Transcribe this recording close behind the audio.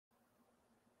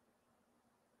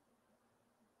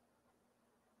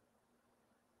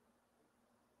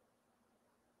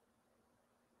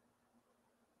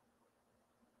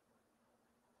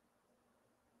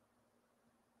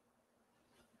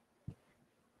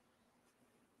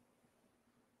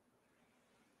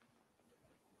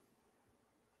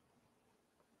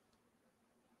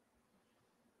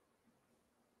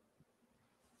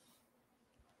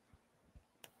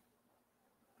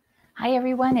Hi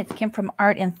everyone, it's Kim from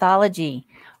Art Anthology.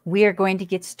 We are going to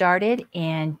get started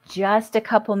in just a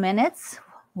couple minutes.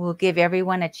 We'll give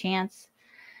everyone a chance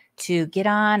to get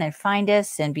on and find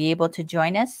us and be able to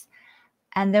join us.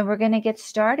 And then we're going to get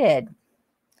started.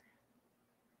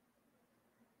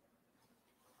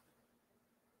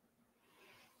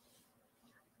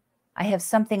 I have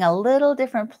something a little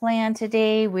different planned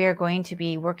today. We are going to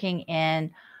be working in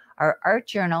our art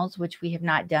journals, which we have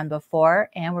not done before,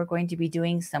 and we're going to be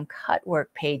doing some cut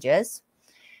work pages,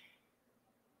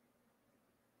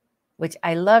 which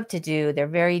I love to do. They're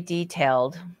very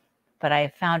detailed, but I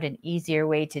have found an easier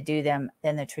way to do them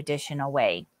than the traditional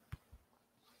way.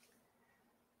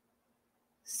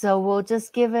 So we'll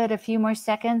just give it a few more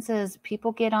seconds as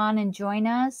people get on and join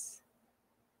us.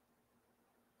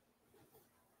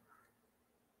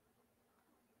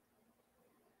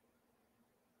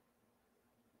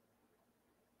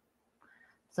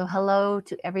 So hello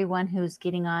to everyone who's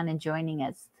getting on and joining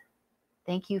us.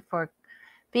 Thank you for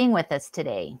being with us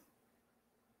today.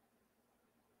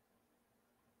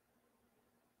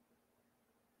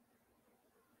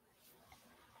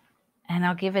 And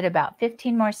I'll give it about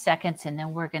 15 more seconds and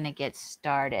then we're going to get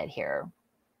started here.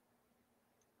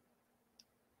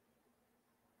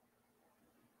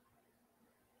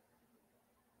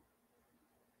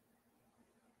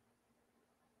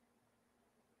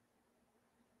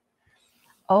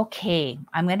 Okay,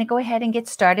 I'm going to go ahead and get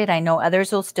started. I know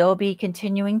others will still be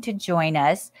continuing to join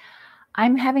us.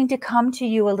 I'm having to come to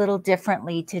you a little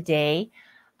differently today.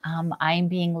 I'm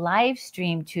being live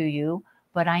streamed to you,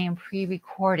 but I am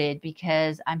pre-recorded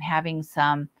because I'm having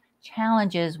some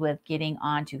challenges with getting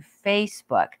onto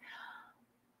Facebook.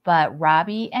 But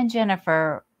Robbie and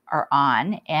Jennifer are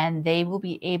on, and they will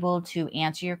be able to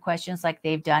answer your questions like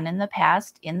they've done in the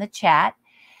past in the chat.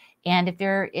 And if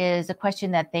there is a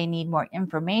question that they need more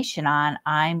information on,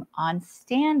 I'm on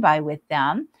standby with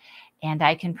them and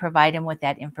I can provide them with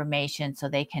that information so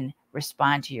they can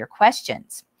respond to your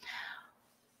questions.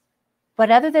 But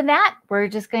other than that, we're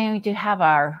just going to have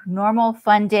our normal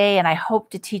fun day, and I hope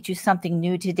to teach you something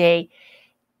new today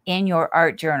in your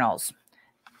art journals.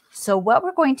 So what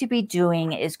we're going to be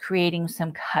doing is creating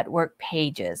some Cutwork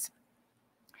pages.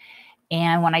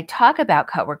 And when I talk about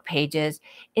Cutwork pages,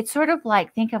 it's sort of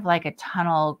like, think of like a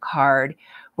tunnel card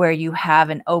where you have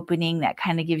an opening that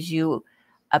kind of gives you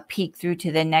a peek through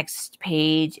to the next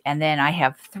page. And then I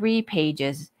have 3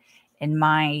 pages in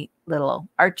my little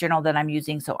art journal that I'm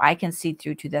using so I can see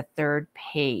through to the 3rd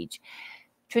page.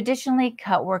 Traditionally,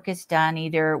 Cutwork is done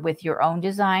either with your own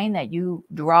design that you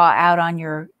draw out on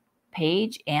your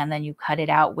page and then you cut it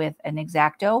out with an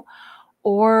X-Acto,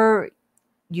 or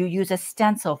you use a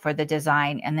stencil for the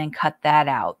design and then cut that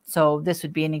out. So this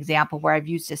would be an example where I've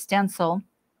used a stencil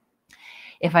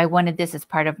if I wanted this as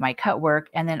part of my cut work,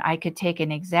 and then I could take an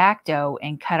X-Acto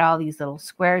and cut all these little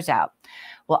squares out.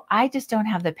 Well, I just don't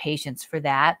have the patience for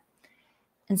that.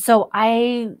 And so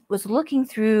I was looking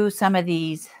through some of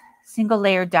these single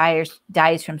layer dies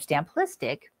from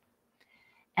Stamplistic,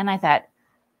 and I thought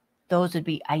those would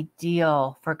be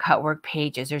ideal for cut work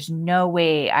pages. There's no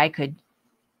way I could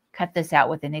cut this out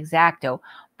with an X-Acto,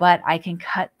 but I can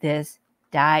cut this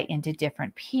die into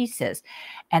different pieces.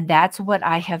 And that's what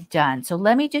I have done. So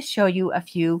let me just show you a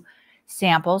few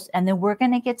samples, and then we're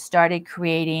going to get started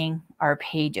creating our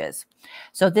pages.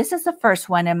 So this is the first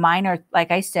one, and mine are,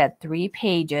 like I said, 3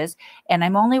 pages, and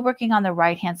I'm only working on the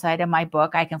right-hand side of my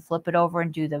book. I can flip it over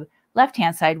and do the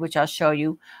left-hand side, which I'll show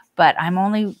you, but I'm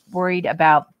only worried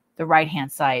about the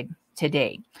right-hand side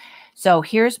today. So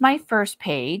here's my first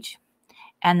page.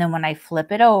 And then when I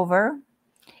flip it over,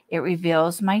 it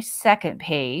reveals my second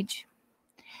page.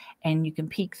 And you can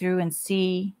peek through and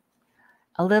see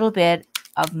a little bit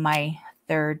of my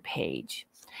 3rd page.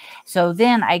 So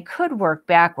then I could work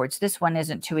backwards. This one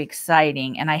isn't too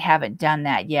exciting, and I haven't done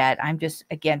that yet. I'm just,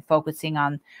 again, focusing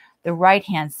on the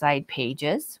right-hand side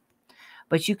pages.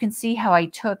 But you can see how I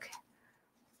took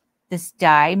this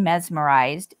die,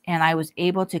 Mesmerized, and I was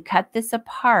able to cut this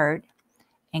apart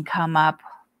and come up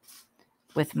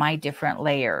with my different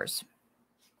layers.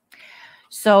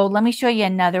 So let me show you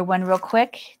another one real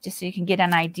quick, just so you can get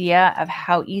an idea of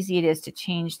how easy it is to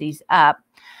change these up.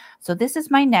 So this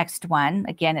is my next one.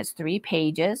 Again, it's 3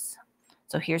 pages.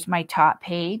 So here's my top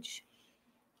page.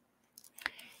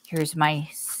 Here's my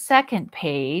second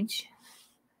page.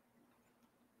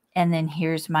 And then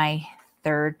here's my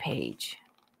 3rd page.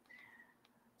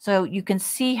 So you can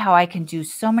see how I can do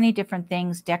so many different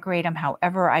things, decorate them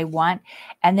however I want.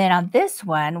 And then on this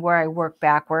one, where I work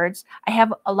backwards, I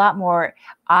have a lot more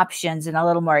options and a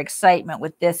little more excitement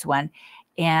with this one.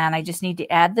 And I just need to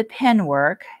add the pin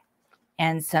work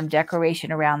and some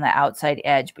decoration around the outside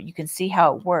edge, but you can see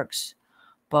how it works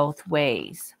both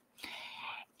ways.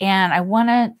 And I want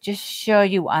to just show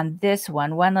you on this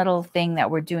one little thing that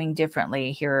we're doing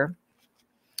differently here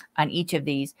on each of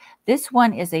these. This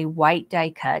one is a white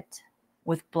die cut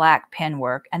with black pen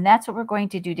work, and that's what we're going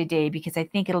to do today because I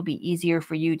think it'll be easier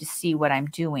for you to see what I'm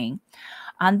doing.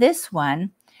 On this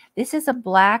one, this is a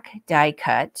black die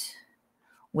cut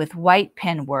with white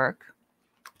pen work.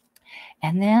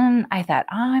 And then I thought,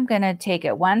 oh, I'm going to take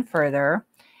it one further.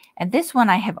 And this one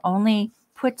I have only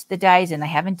put the dies in. I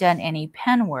haven't done any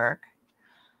pen work,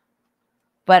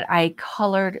 but I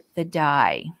colored the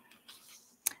die.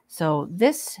 So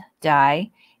this die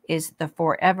is the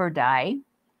Forever die.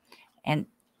 And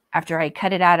after I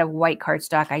cut it out of white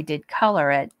cardstock, I did color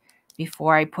it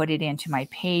before I put it into my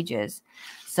pages.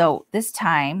 So this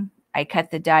time I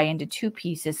cut the die into 2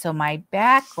 pieces. So my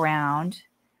background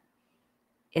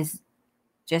is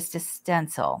just a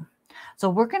stencil. So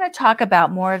we're going to talk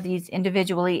about more of these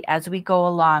individually as we go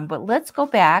along, but let's go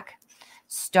back,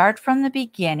 start from the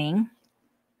beginning,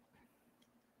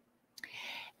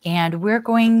 and we're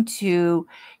going to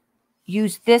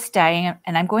use this die,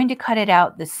 and I'm going to cut it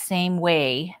out the same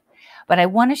way, but I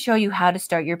want to show you how to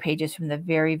start your pages from the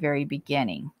very, very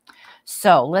beginning.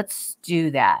 So let's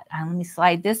do that. Let me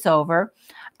slide this over.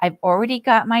 I've already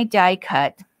got my die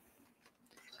cut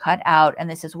out, and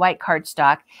this is white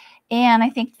cardstock, and I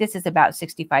think this is about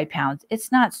 65 pounds.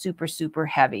 It's not super, super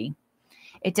heavy.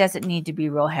 It doesn't need to be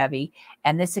real heavy.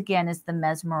 And this again is the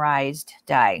mesmerized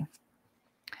die.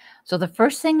 So the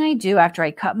first thing I do after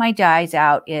I cut my dies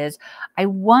out is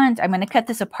I'm going to cut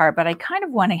this apart, but I kind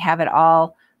of want to have it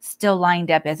all still lined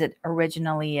up as it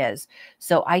originally is.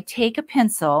 So I take a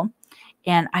pencil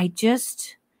and I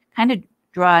just kind of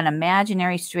draw an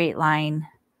imaginary straight line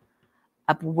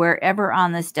up wherever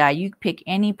on this die. You pick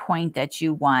any point that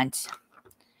you want.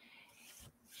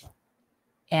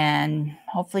 And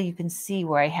hopefully you can see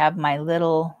where I have my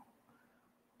little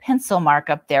pencil mark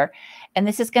up there. And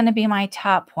this is going to be my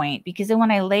top point, because then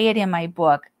when I lay it in my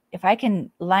book, if I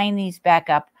can line these back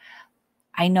up,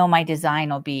 I know my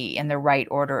design will be in the right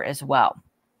order as well.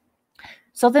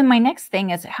 So then my next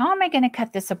thing is, how am I going to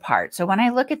cut this apart? So when I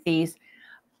look at these,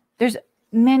 there's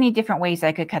many different ways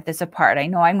I could cut this apart. I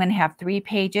know I'm going to have 3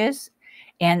 pages,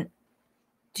 and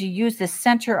to use the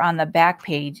center on the back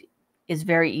page is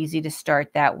very easy to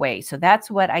start that way. So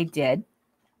that's what I did.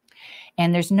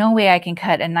 And there's no way I can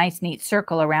cut a nice neat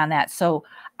circle around that. So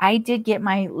I did get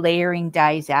my layering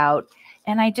dies out,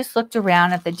 and I just looked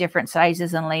around at the different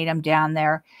sizes and laid them down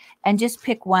there and just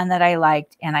pick one that I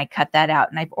liked, and I cut that out.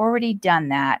 And I've already done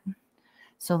that.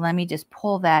 So let me just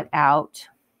pull that out.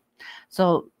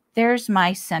 So there's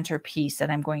my centerpiece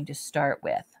that I'm going to start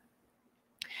with.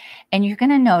 And you're going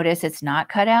to notice it's not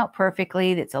cut out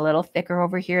perfectly. It's a little thicker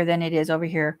over here than it is over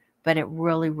here, but it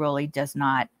really, really does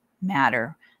not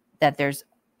matter that there's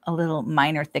a little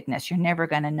minor thickness. You're never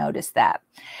going to notice that.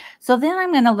 So then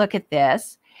I'm going to look at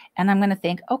this and I'm going to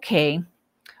think, okay,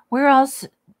 where else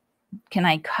can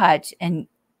I cut and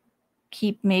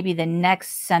keep maybe the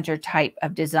next center type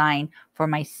of design for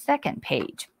my second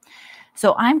page?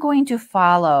 So I'm going to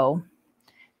follow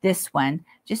this one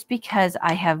just because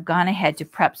I have gone ahead to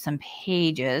prep some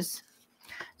pages,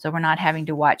 so we're not having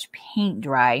to watch paint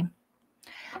dry.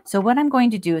 So what I'm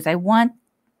going to do is I want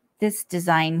this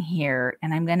design here,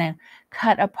 and I'm going to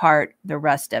cut apart the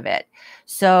rest of it.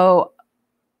 So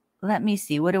let me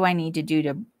see, what do I need to do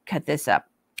to cut this up?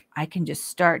 I can just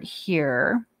start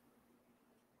here,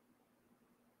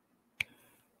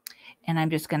 and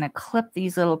I'm just going to clip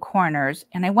these little corners,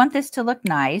 and I want this to look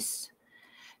nice.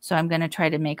 So I'm going to try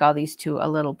to make all these to a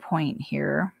little point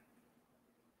here.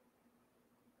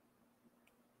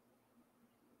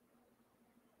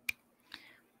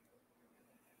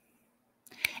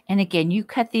 And again, you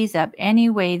cut these up any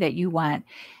way that you want.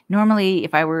 Normally,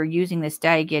 if I were using this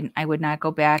die again, I would not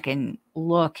go back and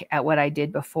look at what I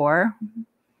did before.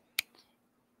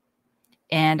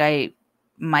 And I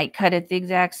might cut it the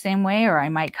exact same way, or I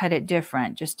might cut it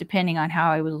different, just depending on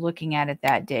how I was looking at it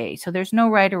that day. So there's no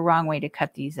right or wrong way to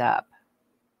cut these up.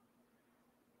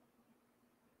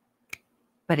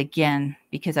 But again,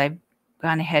 because I've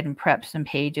gone ahead and prepped some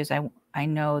pages, I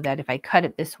know that if I cut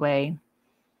it this way,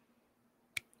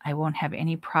 I won't have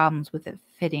any problems with it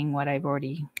fitting what I've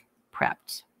already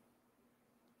prepped.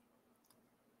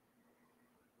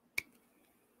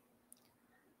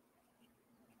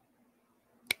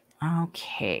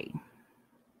 Okay.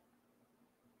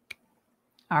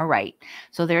 All right.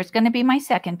 So there's going to be my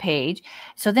second page.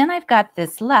 So then I've got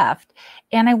this left,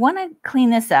 and I want to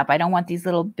clean this up. I don't want these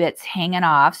little bits hanging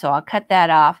off, so I'll cut that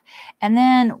off. And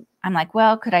then I'm like,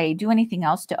 well, could I do anything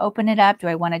else to open it up? Do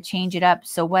I want to change it up?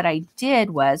 So what I did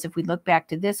was, if we look back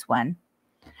to this one,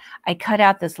 I cut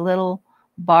out this little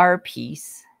bar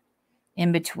piece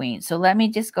in between. So let me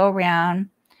just go around,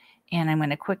 and I'm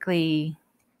going to quickly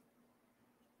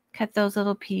cut those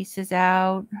little pieces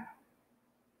out.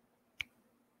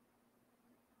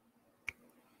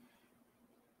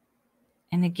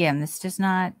 And again, this does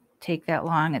not take that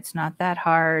long. It's not that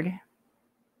hard.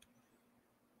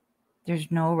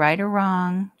 There's no right or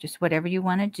wrong, just whatever you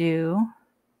want to do.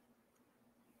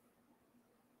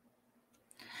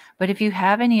 But if you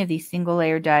have any of these single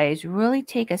layer dies, really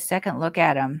take a second look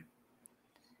at them,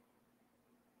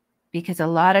 because a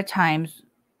lot of times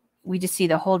we just see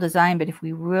the whole design, but if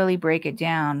we really break it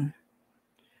down,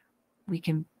 we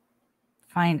can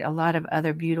find a lot of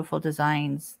other beautiful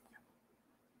designs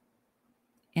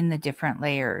in the different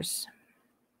layers.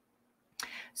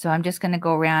 So I'm just going to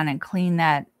go around and clean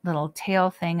that little tail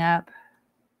thing up.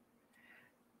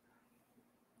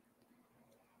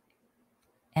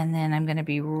 And then I'm going to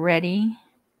be ready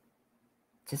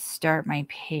to start my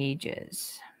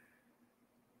pages.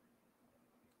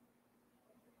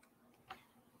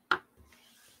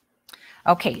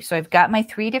 Okay, so I've got my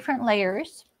 3 different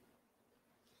layers,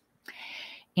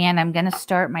 and I'm going to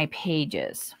start my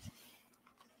pages.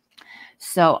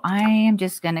 So I am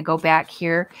just going to go back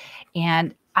here,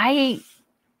 and I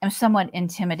am somewhat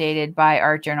intimidated by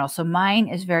art journal. So mine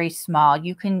is very small.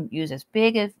 You can use as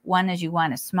big as one as you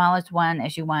want, as small as one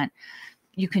as you want.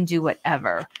 You can do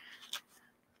whatever.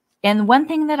 And one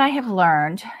thing that I have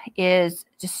learned is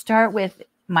to start with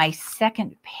my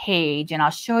second page, and I'll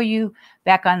show you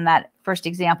back on that first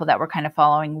example that we're kind of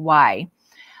following why.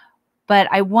 But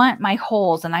I want my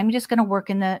holes, and I'm just going to work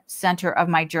in the center of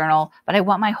my journal, but I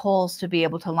want my holes to be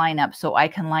able to line up so I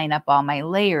can line up all my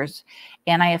layers.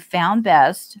 And I have found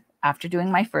best, after doing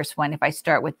my first one, if I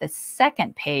start with the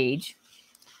second page,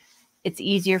 it's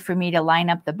easier for me to line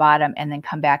up the bottom and then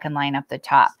come back and line up the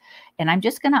top. And I'm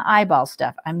just going to eyeball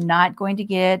stuff. I'm not going to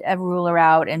get a ruler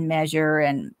out and measure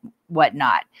and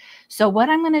whatnot. So what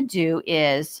I'm going to do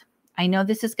is, I know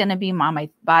this is going to be on my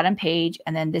bottom page,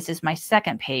 and then this is my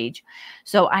second page.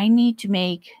 So I need to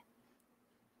make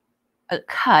a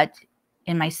cut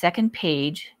in my second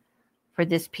page for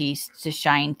this piece to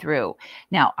shine through.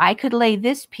 Now, I could lay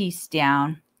this piece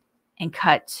down and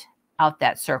cut out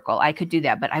that circle. I could do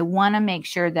that, but I want to make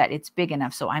sure that it's big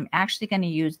enough. So I'm actually going to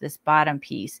use this bottom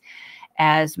piece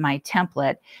as my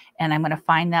template, and I'm going to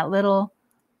find that little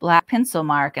black pencil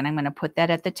mark, and I'm going to put that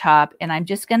at the top, and I'm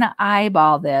just going to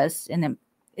eyeball this, and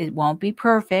it won't be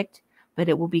perfect, but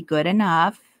it will be good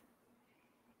enough.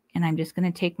 And I'm just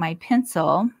going to take my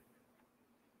pencil,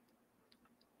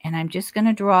 and I'm just going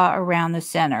to draw around the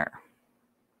center.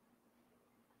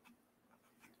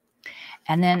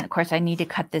 And then, of course, I need to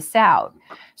cut this out.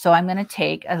 So I'm going to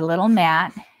take a little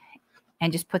mat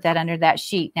and just put that under that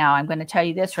sheet. Now, I'm going to tell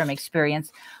you this from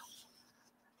experience.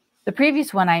 The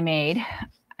previous one I made,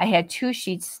 I had 2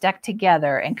 sheets stuck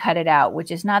together and cut it out,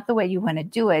 which is not the way you want to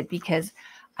do it, because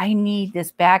I need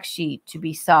this back sheet to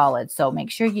be solid. So make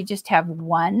sure you just have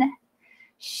 1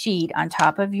 sheet on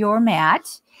top of your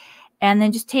mat, and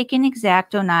then just take an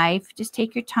X-Acto knife. Just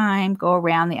take your time, go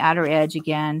around the outer edge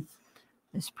again.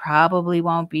 This probably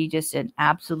won't be just an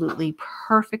absolutely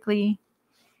perfectly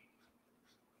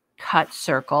cut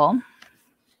circle,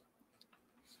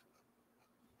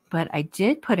 but I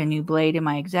did put a new blade in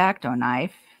my X-Acto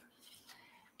knife,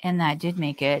 and that did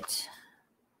make it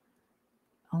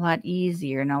a lot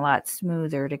easier and a lot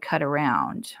smoother to cut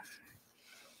around.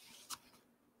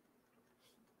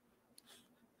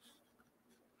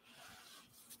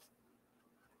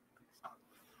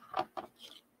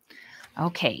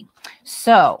 Okay,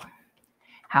 so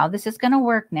how this is going to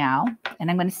work now, and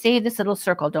I'm going to save this little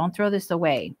circle. Don't throw this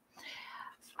away.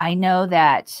 I know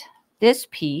that this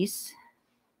piece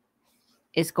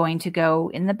is going to go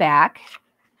in the back,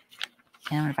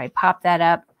 and if I pop that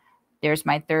up, there's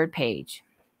my 3rd page.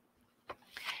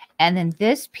 And then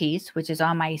this piece, which is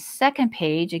on my 2nd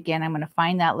page, again, I'm going to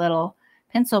find that little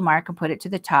pencil mark and put it to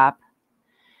the top.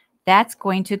 That's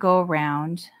going to go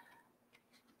around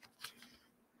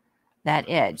that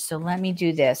edge. So let me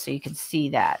do this so you can see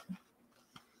that.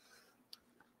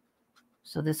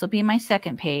 So this will be my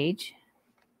 2nd page.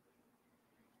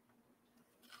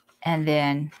 And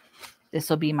then this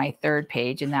will be my 3rd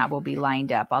page, and that will be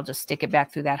lined up. I'll just stick it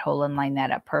back through that hole and line that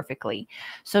up perfectly.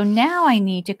 So now I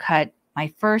need to cut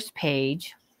my 1st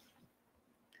page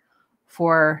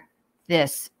for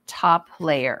this top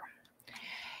layer.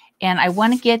 And I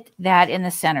want to get that in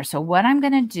the center. So what I'm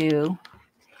going to do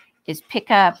is pick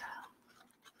up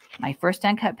my first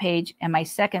uncut page and my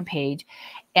second page.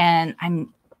 And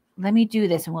let me do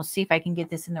this and we'll see if I can get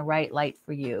this in the right light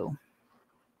for you.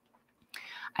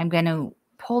 I'm going to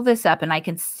pull this up and I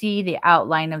can see the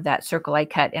outline of that circle I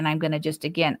cut. And I'm going to just,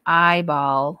 again,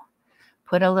 eyeball,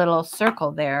 put a little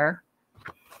circle there.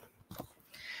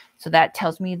 So that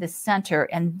tells me the center.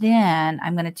 And then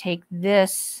I'm going to take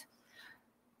this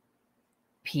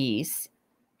piece.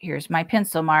 Here's my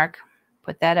pencil mark.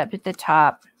 Put that up at the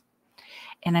top.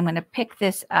 And I'm going to pick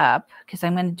this up because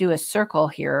I'm going to do a circle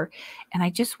here. And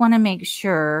I just want to make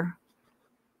sure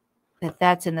that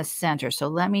that's in the center. So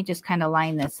let me just kind of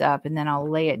line this up and then I'll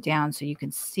lay it down so you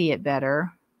can see it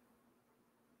better.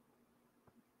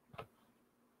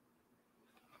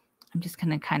 I'm just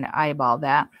going to kind of eyeball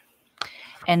that.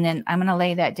 And then I'm going to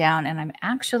lay that down and I'm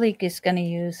actually just going to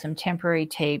use some temporary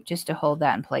tape just to hold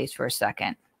that in place for a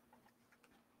second.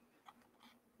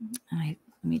 Let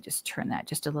me just turn that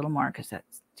just a little more because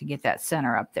that's to get that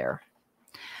center up there.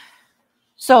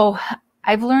 So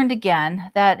I've learned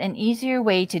again that an easier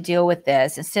way to deal with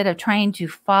this, instead of trying to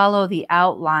follow the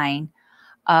outline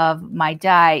of my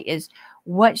die, is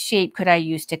what shape could I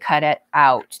use to cut it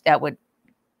out that would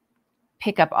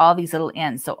pick up all these little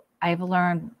ends. So I've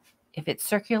learned if it's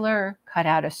circular, cut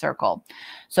out a circle.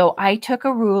 So I took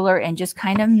a ruler and just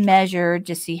kind of measured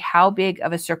to see how big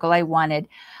of a circle I wanted.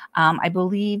 I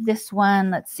believe this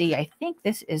one, let's see, I think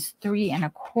this is 3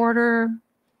 1/4.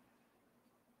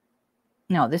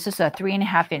 No, this is a 3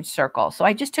 1/2 inch circle. So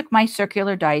I just took my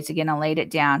circular dies again and laid it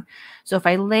down. So if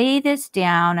I lay this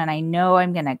down and I know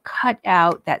I'm going to cut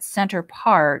out that center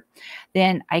part,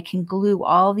 then I can glue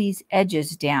all these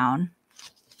edges down.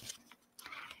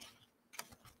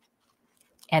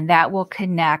 And that will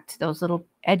connect, those little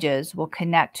edges will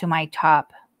connect to my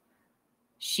top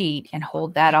sheet and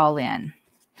hold that all in.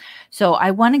 So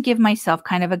I want to give myself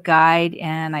kind of a guide,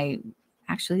 and I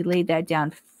actually laid that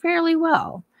down fairly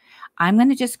well. I'm going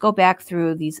to just go back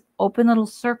through these open little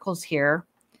circles here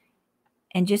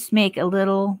and just make a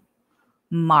little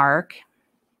mark.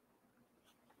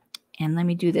 And let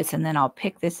me do this, and then I'll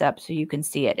pick this up so you can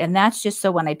see it. And that's just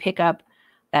so when I pick up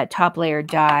that top layer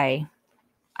die,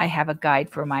 I have a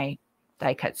guide for my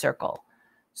die cut circle.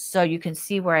 So you can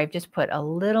see where I've just put a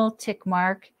little tick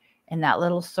mark and that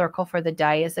little circle for the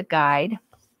die as a guide.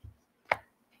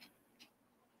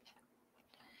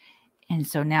 And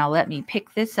so now let me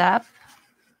pick this up.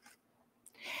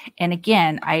 And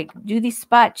again, I do these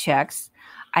spot checks.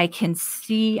 I can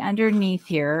see underneath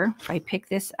here, if I pick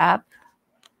this up,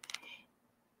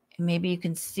 and maybe you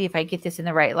can see if I get this in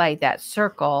the right light, that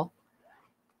circle.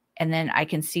 And then I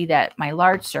can see that my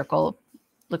large circle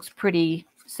looks pretty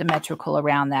symmetrical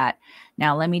around that.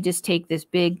 Now let me just take this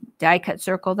big die cut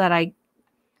circle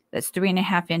that's 3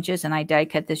 1/2 inches, and I die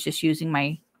cut this just using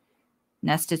my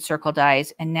nested circle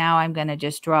dies. And now I'm going to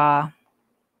just draw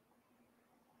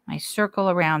my circle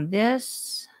around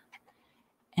this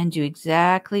and do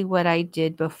exactly what I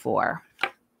did before.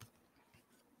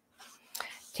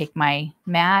 Take my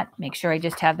mat, make sure I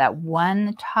just have that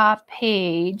one top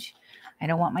page. I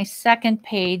don't want my second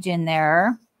page in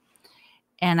there.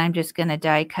 And I'm just going to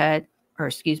die cut, or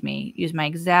excuse me, use my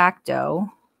X-Acto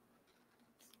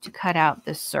to cut out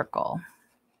this circle.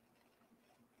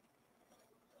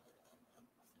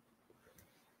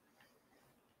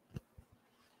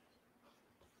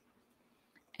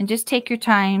 And just take your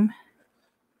time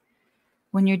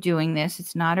when you're doing this.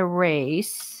 It's not a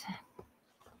race.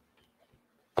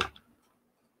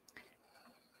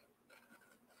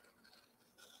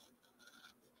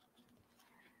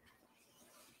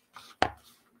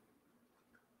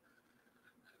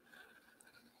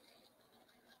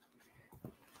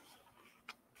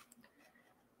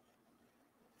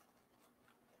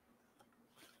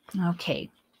 Okay,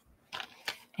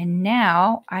 and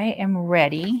now I am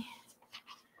ready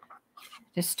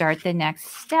to start the next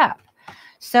step.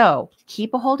 So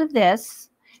keep a hold of this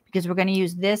because we're going to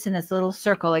use this in this little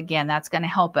circle again. That's going to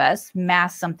help us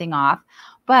mask something off,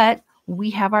 but we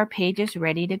have our pages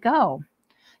ready to go.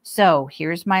 So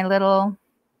here's my little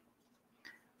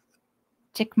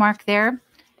tick mark there.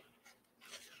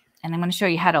 And I'm going to show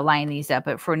you how to line these up,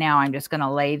 but for now I'm just going to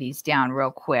lay these down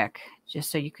real quick just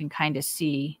so you can kind of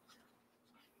see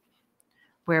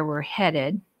where we're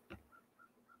headed.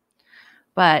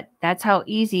 But that's how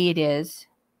easy it is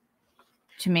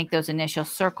to make those initial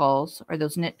circles or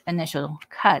those initial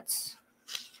cuts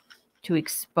to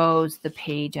expose the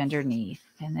page underneath.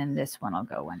 And then this one will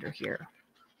go under here.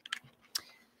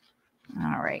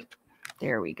 All right,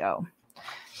 there we go.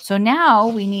 So now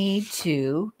we need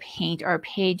to paint our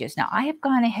pages. Now I have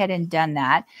gone ahead and done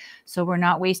that, so we're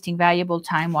not wasting valuable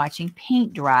time watching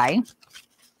paint dry.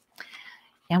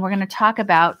 and we're going to talk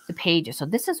about the pages. So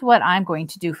this is what I'm going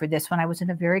to do for this one. I was in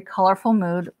a very colorful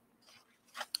mood.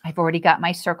 I've already got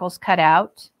my circles cut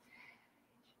out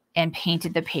and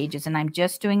painted the pages, and I'm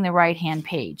just doing the right-hand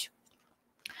page.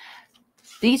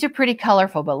 These are pretty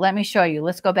colorful, but let me show you.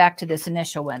 Let's go back to this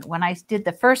initial one. When I did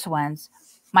the first ones,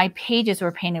 my pages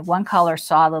were painted one color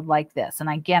solid like this. And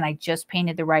again, I just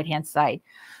painted the right-hand side.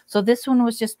 So this one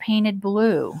was just painted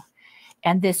blue.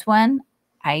 And this one,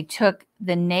 I took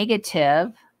the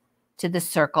negative to the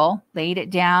circle, laid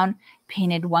it down,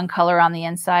 painted one color on the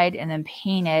inside, and then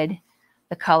painted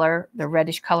the color, the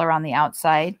reddish color on the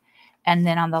outside. And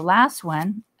then on the last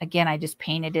one, again, I just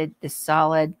painted it this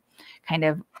solid kind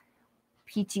of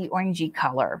peachy orangey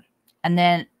color. And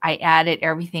then I added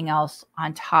everything else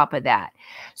on top of that.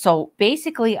 So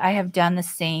basically I have done the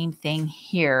same thing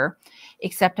here,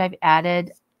 except I've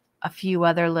added a few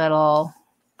other little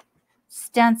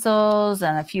stencils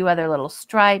and a few other little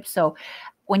stripes. So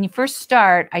when you first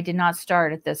start, I did not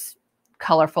start at this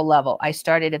colorful level. I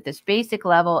started at this basic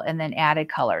level and then added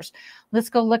colors. Let's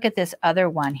go look at this other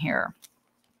one here.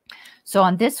 So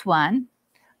on this one,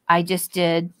 I just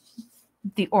did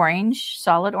the orange,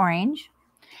 solid orange.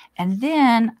 And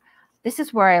then this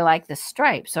is where I like the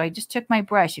stripes. So I just took my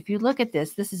brush. If you look at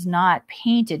this, this is not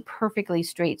painted perfectly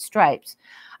straight stripes.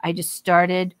 I just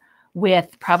started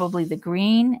with probably the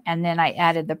green, and then I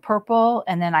added the purple,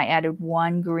 and then I added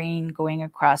one green going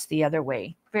across the other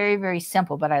way. Very, very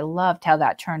simple, but I loved how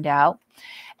that turned out.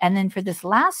 And then for this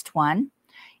last one,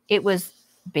 it was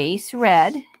base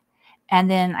red,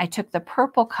 and then I took the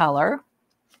purple color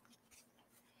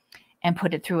and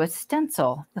put it through a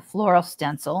stencil, the floral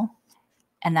stencil,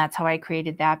 and that's how I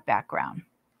created that background.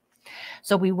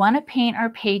 So we want to paint our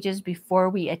pages before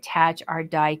we attach our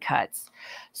die cuts.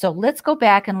 So let's go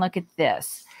back and look at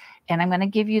this. And I'm going to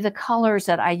give you the colors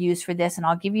that I use for this, and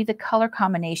I'll give you the color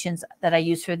combinations that I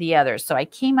use for the others. So I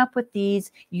came up with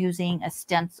these using a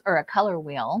stencil or a color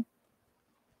wheel.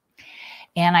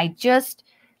 And I just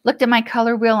looked at my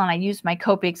color wheel and I used my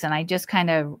Copics, and I just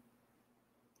kind of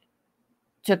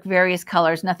took various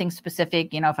colors, nothing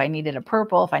specific. You know, if I needed a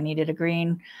purple, if I needed a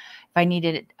green, if I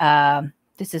needed,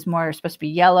 this is more supposed to be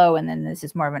yellow, and then this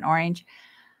is more of an orange.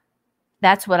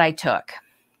 That's what I took.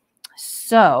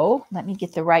 So let me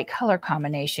get the right color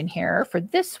combination here for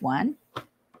this one.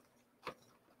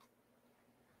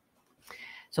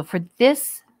 So for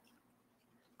this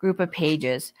group of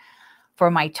pages, for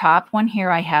my top one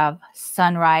here, I have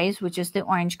Sunrise, which is the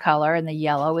orange color, and the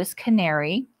yellow is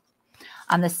Canary.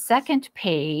 On the second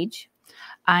page,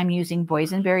 I'm using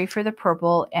Boysenberry for the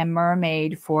purple and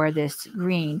Mermaid for this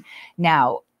green.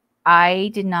 Now,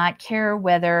 I did not care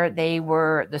whether they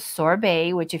were the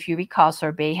Sorbet, which if you recall,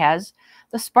 Sorbet has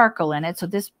the sparkle in it. So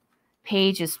this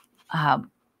page is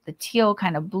the teal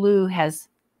kind of blue has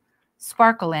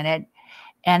sparkle in it.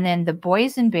 And then the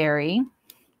Boysenberry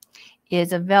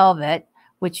is a velvet,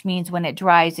 which means when it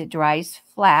dries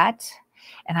flat.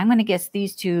 And I'm going to guess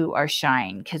these two are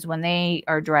shine, because when they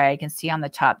are dry, I can see on the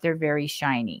top, they're very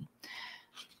shiny.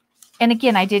 And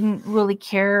again, I didn't really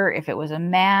care if it was a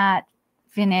matte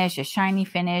finish, a shiny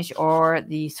finish, or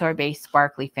the Sorbet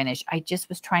sparkly finish. I just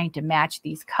was trying to match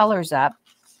these colors up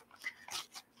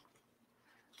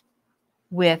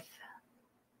with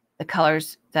the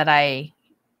colors that I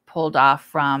pulled off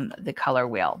from the color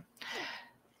wheel.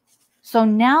 So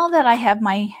now that I have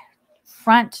my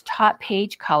front top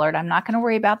page colored, I'm not going to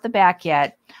worry about the back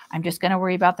yet. I'm just going to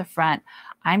worry about the front.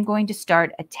 I'm going to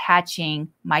start attaching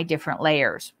my different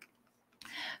layers.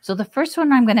 So the first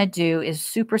one I'm going to do is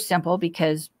super simple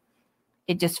because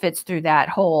it just fits through that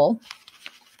hole.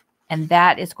 And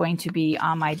that is going to be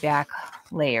on my back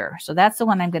layer. So that's the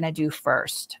one I'm going to do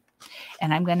first.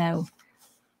 And I'm going to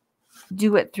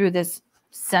do it through this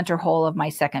center hole of my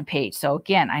second page. So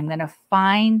again, I'm going to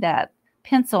find that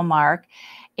pencil mark,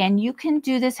 and you can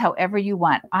do this however you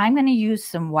want. I'm going to use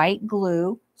some white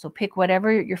glue. So pick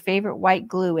whatever your favorite white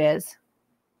glue is.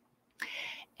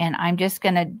 And I'm just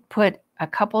going to put a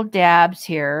couple dabs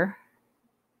here.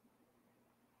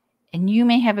 And you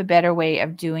may have a better way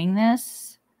of doing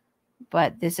this,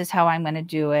 but this is how I'm going to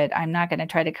do it. I'm not going to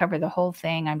try to cover the whole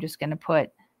thing. I'm just going to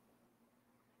put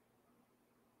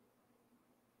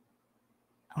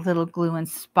a little glue in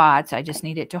spots. I just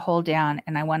need it to hold down,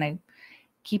 and I want to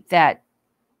keep that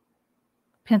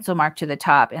pencil mark to the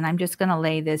top, and I'm just going to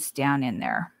lay this down in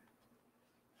there.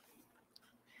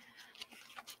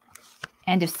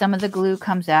 And if some of the glue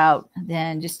comes out,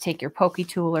 then just take your pokey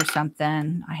tool or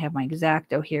something. I have my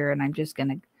X-Acto here, and I'm just going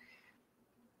to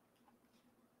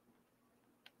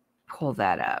pull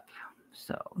that up.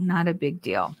 So not a big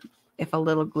deal. If a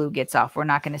little glue gets off, we're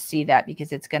not going to see that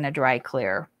because it's going to dry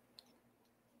clear.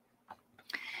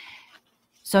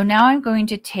 So now I'm going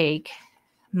to take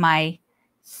my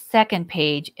second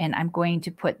page and I'm going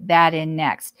to put that in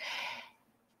next.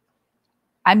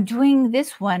 I'm doing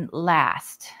this one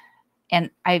last. And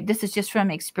this is just from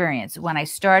experience. When I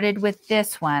started with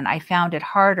this one, I found it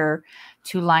harder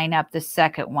to line up the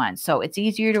second one. So it's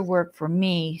easier to work for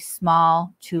me,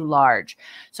 small to large.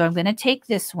 So I'm going to take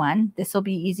this one. This will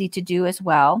be easy to do as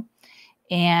well.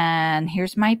 And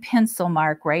here's my pencil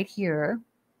mark right here.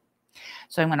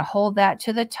 So I'm going to hold that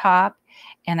to the top.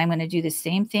 And I'm going to do the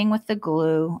same thing with the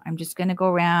glue. I'm just going to go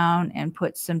around and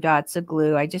put some dots of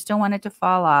glue. I just don't want it to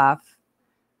fall off.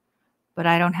 But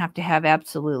I don't have to have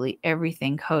absolutely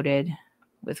everything coated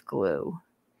with glue.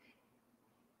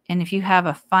 And if you have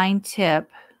a fine tip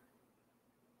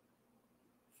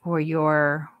for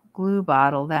your glue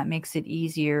bottle, that makes it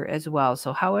easier as well.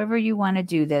 So however you want to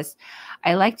do this,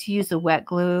 I like to use the wet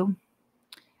glue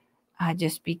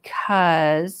just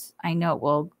because I know it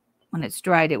will, when it's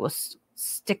dried, it will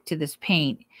stick to this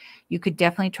paint. You could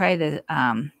definitely try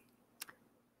the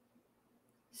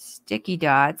sticky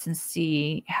dots and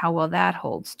see how well that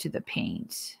holds to the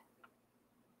paint.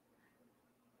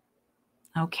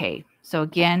 Okay, so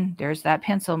again, there's that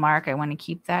pencil mark. I want to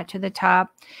keep that to the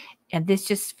top. And this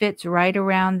just fits right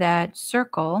around that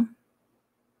circle.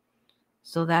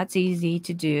 So that's easy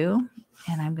to do.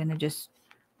 And I'm going to just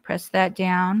press that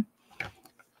down.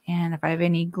 And if I have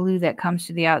any glue that comes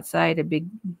to the outside, a big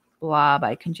blob,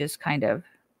 I can just kind of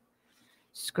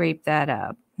scrape that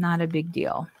up. Not a big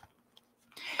deal.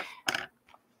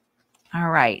 All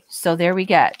right, so there we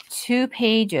got 2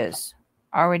 pages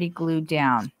already glued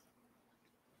down.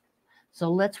 So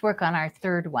let's work on our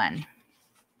third one.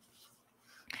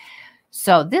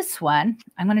 So this one,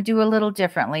 I'm going to do a little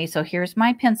differently. So here's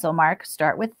my pencil mark.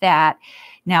 Start with that.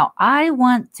 Now I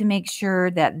want to make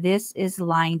sure that this is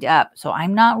lined up. So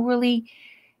I'm not really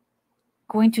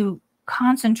going to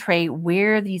concentrate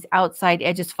where these outside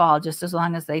edges fall, just as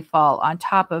long as they fall on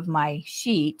top of my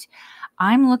sheet.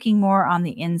 I'm looking more on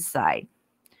the inside.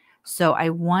 So I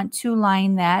want to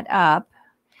line that up.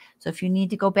 So if you need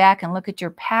to go back and look at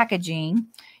your packaging,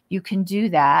 you can do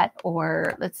that.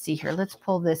 Or let's see here. Let's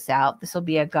pull this out. This will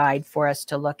be a guide for us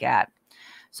to look at.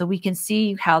 So we can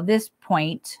see how this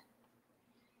point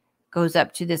goes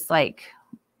up to this like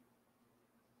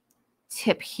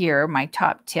tip here, my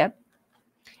top tip.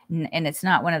 And it's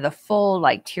not one of the full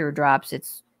like teardrops.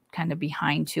 It's kind of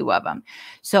behind 2 of them.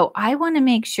 So I want to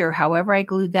make sure, however I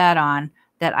glued that on,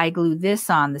 that I glue this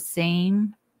on the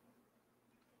same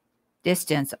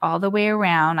distance all the way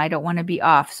around. I don't want to be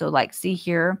off. So like, see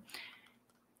here,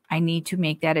 I need to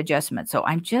make that adjustment. So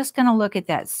I'm just going to look at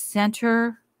that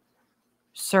center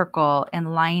circle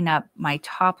and line up my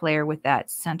top layer with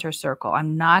that center circle.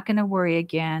 I'm not going to worry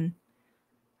again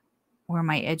where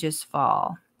my edges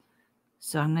fall.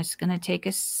 So I'm just going to take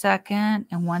a second,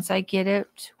 and once I get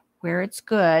it where it's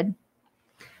good,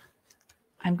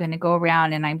 I'm going to go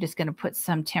around and I'm just going to put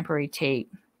some temporary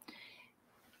tape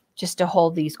just to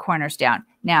hold these corners down.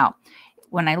 Now,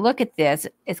 when I look at this,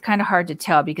 it's kind of hard to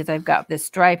tell because I've got this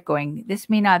stripe going. This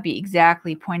may not be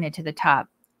exactly pointed to the top.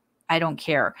 I don't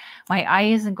care. My eye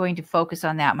isn't going to focus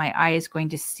on that. My eye is going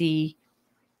to see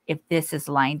if this is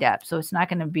lined up. So it's not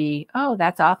going to be, oh,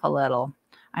 that's off a little.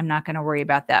 I'm not going to worry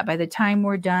about that. By the time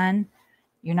we're done,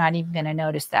 you're not even going to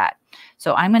notice that.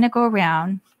 So I'm going to go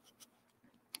around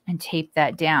and tape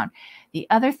that down. The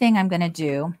other thing I'm going to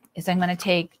do is I'm going to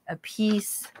take a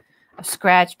piece of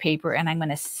scratch paper and I'm going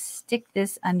to stick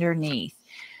this underneath.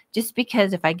 Just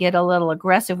because if I get a little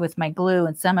aggressive with my glue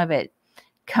and some of it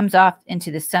comes off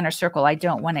into the center circle, I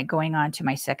don't want it going on to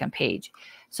my second page.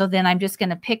 So then I'm just going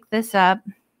to pick this up,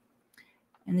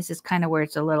 and this is kind of where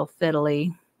it's a little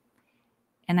fiddly.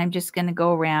 And I'm just going to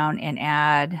go around and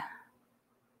add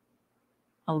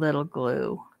a little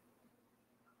glue.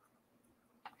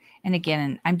 And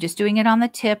again, I'm just doing it on the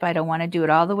tip. I don't want to do it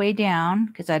all the way down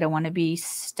because I don't want to be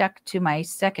stuck to my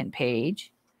second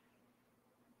page.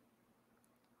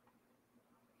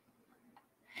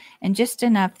 And just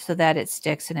enough so that it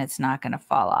sticks and it's not going to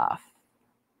fall off.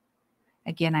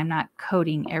 Again, I'm not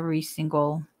coating every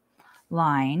single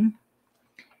line.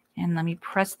 And let me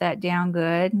press that down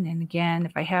good. And again,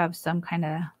 if I have some kind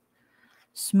of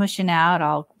smushing out,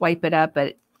 I'll wipe it up,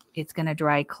 but it's going to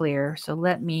dry clear. So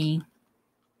let me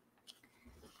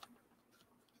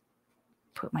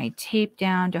put my tape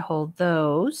down to hold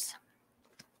those.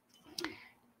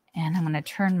 And I'm going to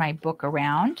turn my book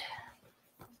around.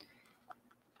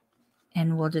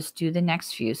 And we'll just do the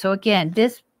next few. So again,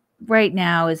 this right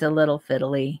now is a little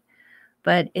fiddly,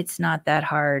 but it's not that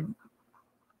hard.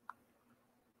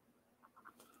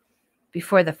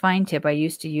 Before the fine tip, I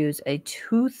used to use a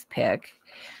toothpick.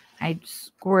 I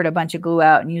squirt a bunch of glue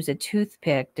out and use a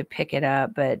toothpick to pick it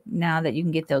up. But now that you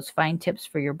can get those fine tips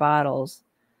for your bottles,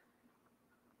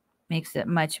 makes it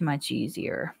much, much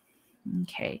easier.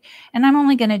 Okay. And I'm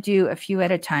only going to do a few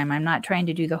at a time. I'm not trying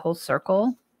to do the whole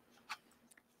circle.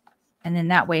 And then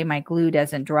that way my glue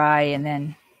doesn't dry and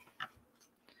then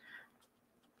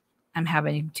I'm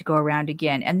having to go around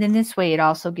again. And then this way it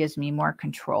also gives me more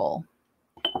control.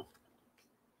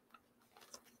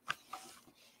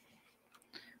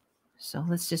 So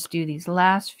let's just do these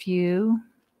last few.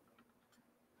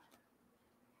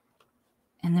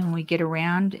 And then when we get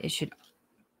around, it should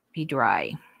be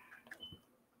dry.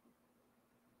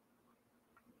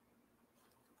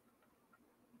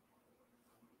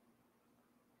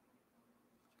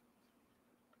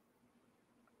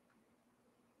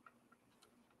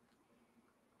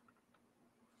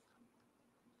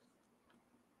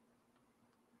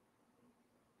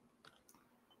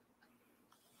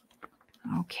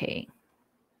 Okay.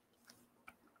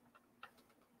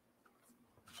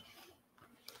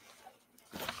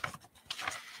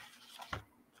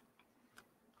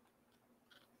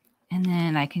 And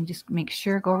then I can just make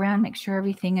sure, go around, make sure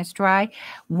everything is dry.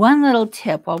 One little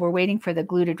tip while we're waiting for the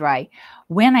glue to dry.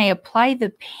 When I apply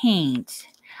the paint,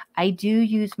 I do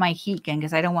use my heat gun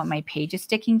because I don't want my pages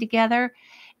sticking together.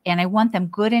 And I want them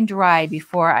good and dry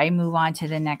before I move on to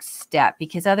the next step,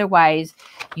 because otherwise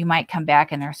you might come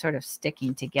back and they're sort of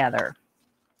sticking together.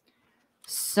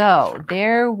 So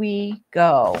there we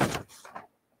go.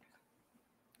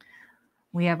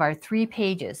 We have our 3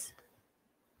 pages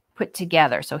put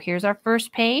together. So here's our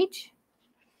first page.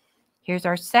 Here's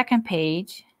our second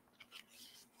page.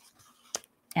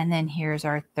 And then here's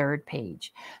our third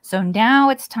page. So now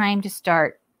it's time to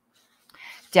start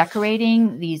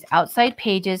decorating these outside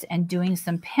pages and doing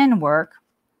some pen work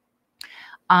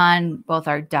on both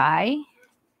our die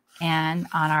and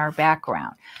on our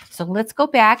background. So let's go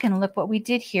back and look what we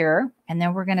did here, and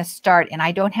then we're going to start. And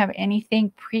I don't have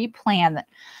anything pre-planned.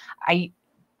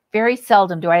 Very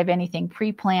seldom do I have anything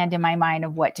pre-planned in my mind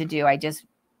of what to do. I just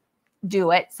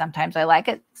do it. Sometimes I like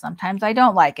it. Sometimes I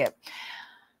don't like it.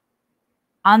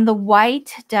 On the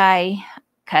white die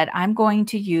cut, I'm going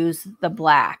to use the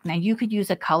black. Now you could use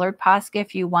a colored Posca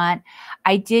if you want.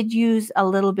 I did use a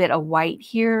little bit of white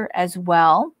here as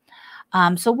well.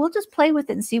 So we'll just play with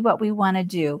it and see what we want to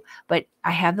do. But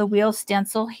I have the wheel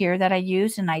stencil here that I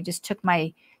used, and I just took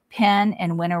my pen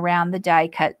and went around the die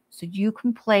cut. So you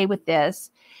can play with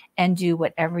this and do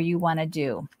whatever you want to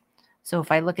do. So if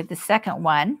I look at the second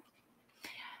one,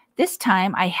 this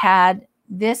time I had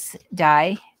this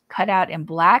die cut out in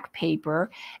black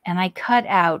paper, and I cut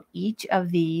out each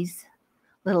of these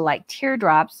little like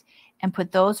teardrops and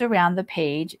put those around the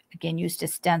page. Again, used a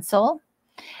stencil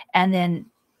and then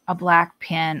a black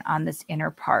pen on this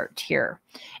inner part here.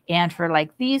 And for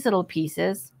like these little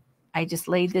pieces, I just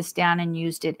laid this down and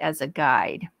used it as a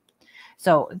guide.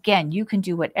 So again, you can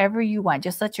do whatever you want.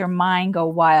 Just let your mind go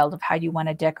wild of how you want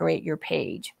to decorate your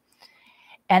page.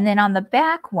 And then on the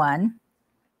back one,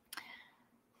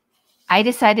 I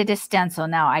decided to stencil.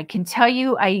 Now I can tell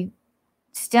you I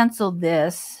stenciled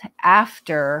this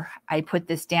after I put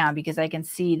this down because I can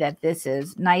see that this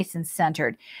is nice and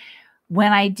centered.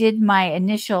 When I did my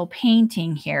initial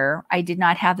painting here, I did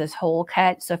not have this hole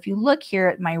cut. So if you look here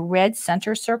at my red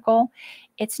center circle,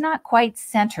 it's not quite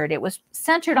centered. It was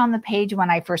centered on the page when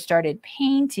I first started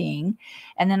painting.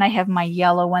 And then I have my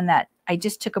yellow one that I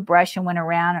just took a brush and went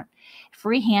around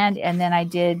freehand, and then I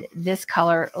did this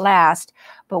color last.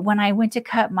 But when I went to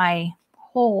cut my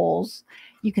holes,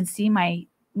 you can see my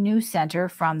new center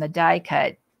from the die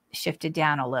cut shifted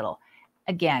down a little.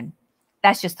 Again,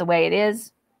 that's just the way it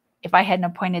is. If I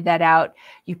hadn't pointed that out,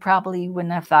 you probably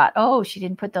wouldn't have thought, oh, she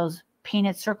didn't put those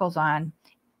painted circles on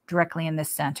directly in the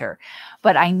center.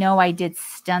 But I know I did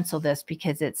stencil this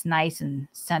because it's nice and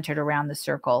centered around the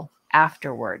circle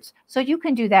afterwards. So you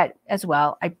can do that as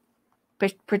well. I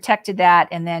protected that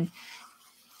and then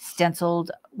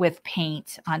stenciled with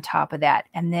paint on top of that.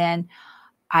 And then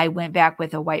I went back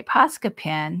with a white Posca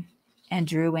pen and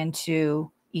drew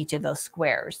into each of those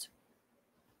squares.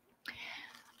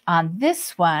 On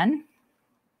this one,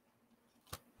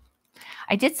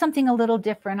 I did something a little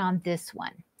different on this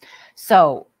one.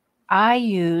 So I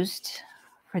used,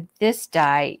 for this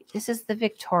die, this is the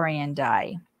Victorian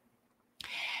die.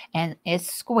 And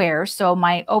it's square. So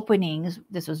my openings,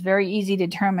 this was very easy to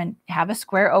determine, have a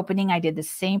square opening. I did the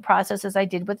same process as I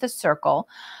did with the circle.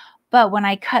 But when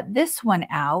I cut this one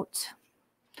out,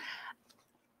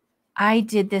 I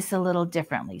did this a little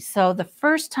differently. So the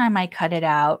first time I cut it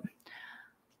out,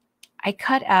 I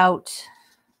cut out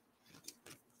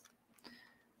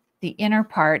the inner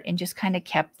part and just kind of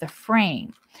kept the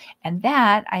frame. And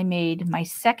that I made my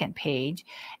second page.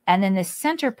 And then the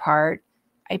center part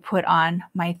I put on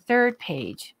my third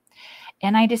page.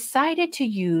 And I decided to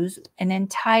use an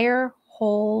entire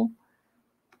whole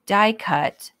die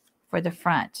cut for the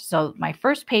front. So my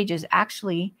first page is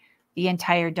actually the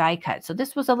entire die cut. So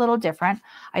this was a little different.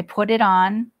 I put it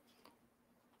on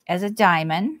as a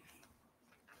diamond.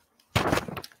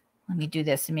 Let me do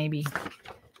this, and maybe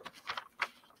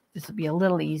this will be a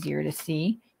little easier to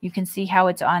see. You can see how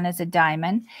it's on as a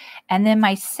diamond. And then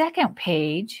my second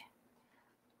page,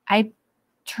 I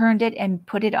turned it and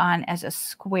put it on as a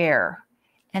square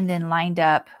and then lined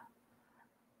up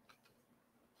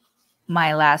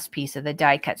my last piece of the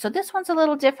die cut. So this one's a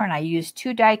little different. I used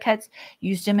 2 die cuts,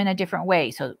 used them in a different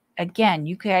way. So again,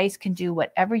 you guys can do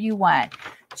whatever you want.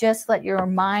 Just let your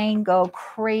mind go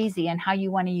crazy on how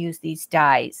you want to use these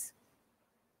dies.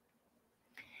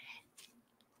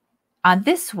 On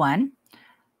this one,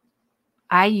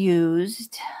 I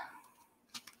used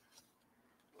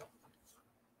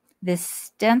this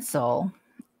stencil.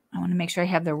 I want to make sure I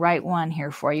have the right one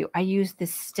here for you. I used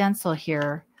this stencil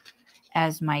here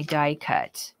as my die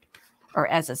cut, or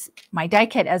as my die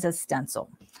cut as a stencil.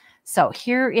 So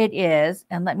here it is,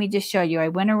 and let me just show you. I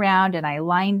went around and I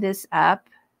lined this up.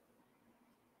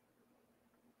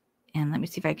 And let me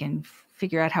see if I can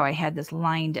figure out how I had this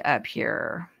lined up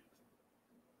here.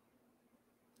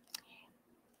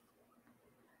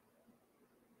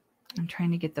 I'm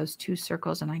trying to get those 2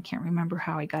 circles, and I can't remember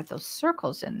how I got those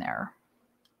circles in there.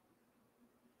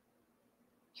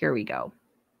 Here we go.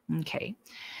 Okay.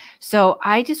 So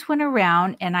I just went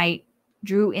around and I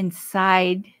drew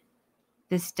inside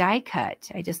this die cut.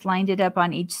 I just lined it up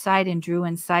on each side and drew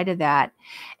inside of that.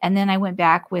 And then I went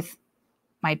back with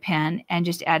my pen and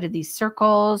just added these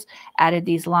circles, added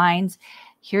these lines.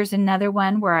 Here's another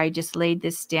one where I just laid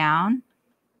this down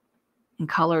and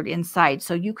colored inside.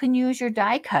 So you can use your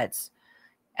die cuts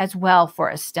as well for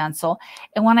a stencil.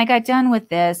 And when I got done with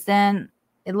this, then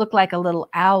it looked like a little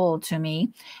owl to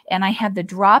me. And I had the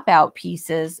dropout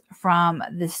pieces from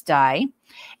this die.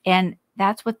 And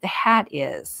that's what the hat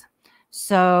is.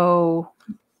 So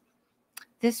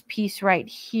this piece right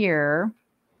here,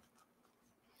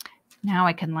 now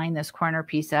I can line this corner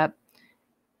piece up.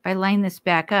 If I line this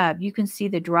back up, you can see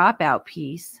the dropout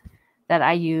piece that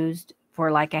I used for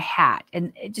like a hat.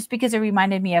 And just because it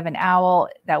reminded me of an owl,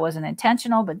 that wasn't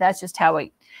intentional, but that's just how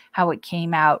it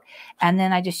came out. And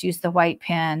then I just used the white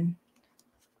pen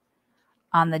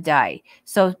on the die.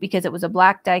 So because it was a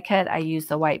black die cut, I used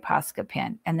the white Posca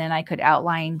pen. And then I could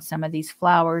outline some of these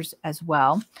flowers as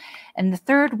well. And the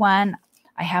third one,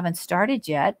 I haven't started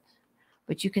yet,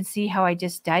 but you can see how I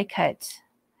just die cut.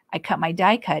 I cut my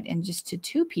die cut in just to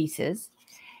 2 pieces.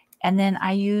 And then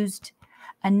I used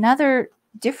another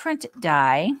different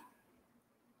die,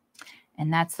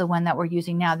 and that's the one that we're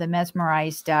using now, the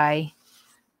mesmerized die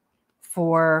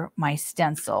for my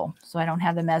stencil. So I don't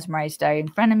have the mesmerized die in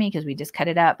front of me because we just cut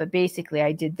it up, but basically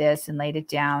I did this and laid it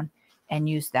down and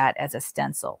used that as a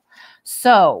stencil.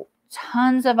 So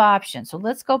tons of options. So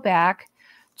let's go back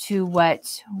to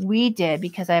what we did,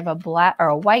 because I have a black or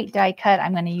a white die cut.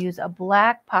 I'm going to use a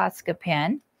black Posca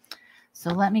pen. So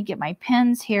let me get my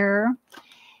pens here.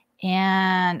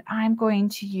 And I'm going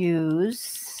to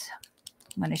use,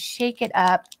 I'm going to shake it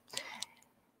up.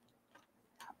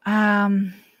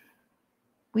 I'm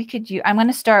going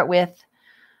to start with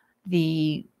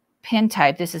the pen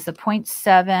type. This is the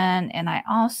 0.7, and I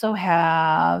also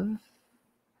have,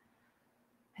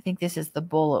 I think this is the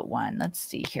bullet one. Let's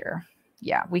see here.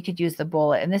 Yeah, we could use the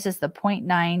bullet, and this is the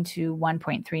 0.9 to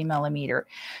 1.3 millimeter.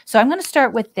 So I'm going to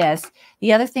start with this.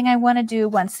 The other thing I want to do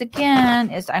once again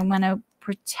is I'm going to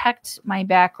protect my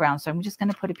background. So I'm just going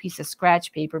to put a piece of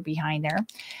scratch paper behind there.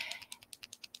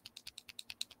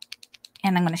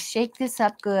 And I'm going to shake this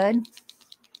up good.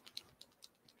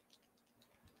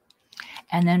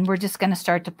 And then we're just going to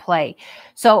start to play.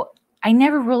 So I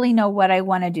never really know what I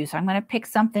want to do. So I'm going to pick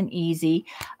something easy.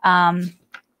 I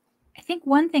think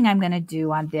one thing I'm going to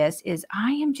do on this is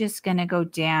I am just going to go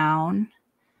down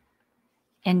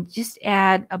and just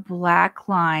add a black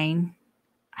line.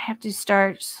 I have to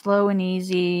start slow and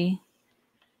easy,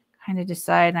 kind of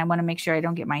decide, and I want to make sure I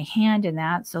don't get my hand in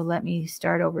that. So let me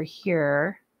start over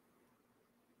here.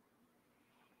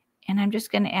 And I'm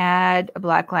just going to add a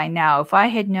black line. Now, if I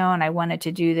had known I wanted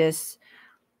to do this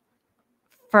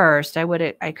first,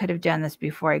 I could have done this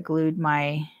before I glued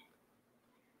my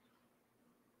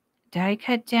die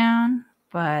cut down,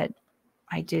 but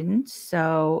I didn't.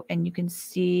 So, and you can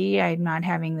see I'm not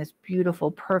having this beautiful,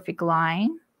 perfect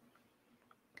line.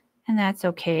 And that's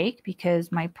okay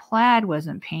because my plaid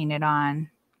wasn't painted on.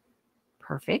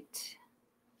 perfect.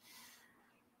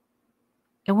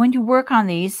 And when you work on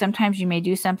these, sometimes you may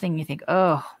do something you think,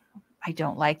 oh, I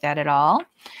don't like that at all.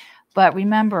 But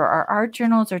remember, our art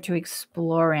journals are to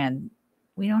explore in.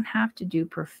 We don't have to do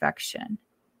perfection.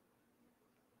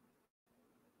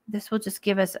 This will just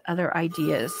give us other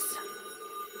ideas.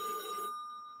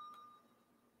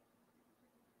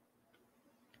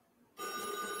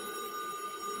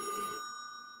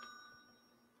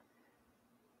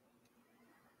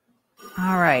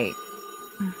 All right.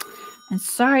 And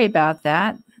sorry about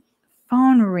that.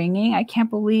 Phone ringing. I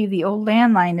can't believe the old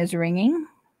landline is ringing.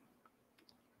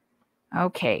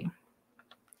 Okay.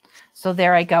 So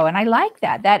there I go. And I like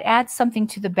that. That adds something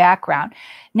to the background.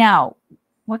 Now,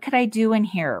 what could I do in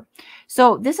here?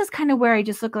 So this is kind of where I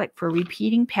just look like for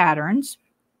repeating patterns.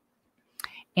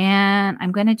 And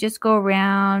I'm going to just go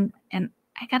around, and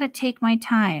I got to take my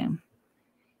time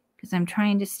because I'm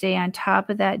trying to stay on top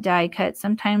of that die cut.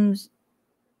 Sometimes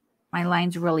my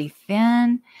line's really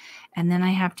thin, and then I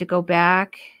have to go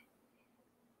back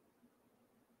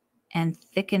and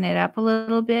thicken it up a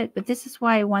little bit. But this is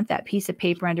why I want that piece of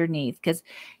paper underneath, because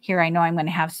here I know I'm going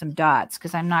to have some dots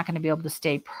because I'm not going to be able to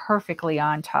stay perfectly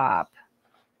on top.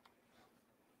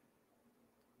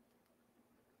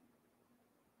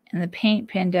 And the paint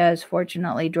pen does,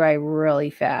 fortunately, dry really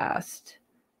fast.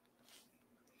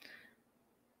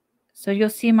 So you'll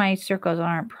see my circles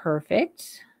aren't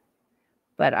perfect,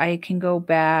 but I can go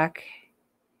back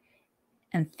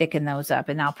and thicken those up.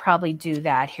 And I'll probably do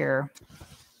that here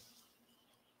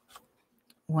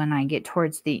when I get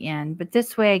towards the end. But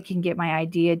this way I can get my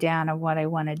idea down of what I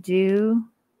want to do.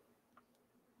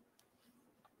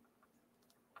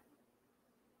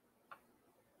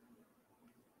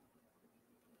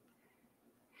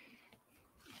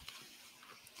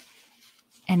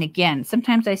 And again,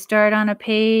 sometimes I start on a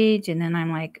page and then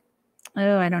I'm like,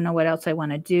 oh, I don't know what else I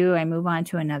want to do. I move on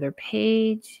to another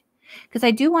page because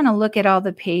I do want to look at all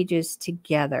the pages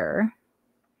together.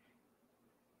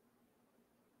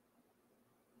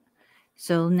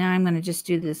 So now I'm going to just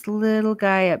do this little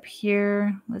guy up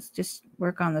here. Let's just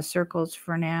work on the circles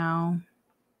for now.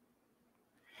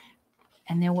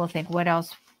 And then we'll think what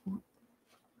else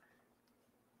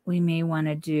we may want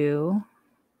to do,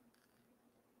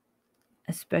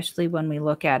 especially when we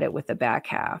look at it with the back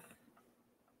half.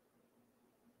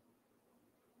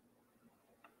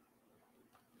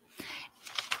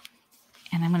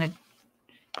 And I'm going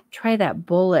to try that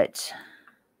bullet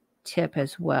tip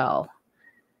as well,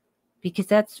 because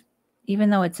that's, even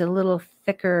though it's a little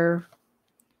thicker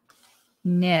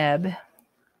nib,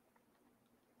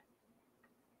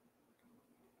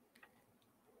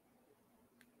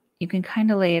 you can kind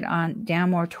of lay it on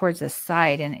down more towards the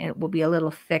side and it will be a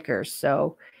little thicker.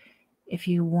 So if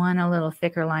you want a little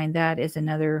thicker line, that is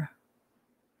another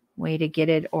way to get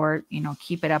it, or, you know,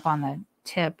 keep it up on the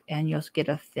tip and you'll get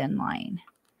a thin line.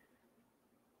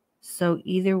 So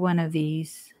either one of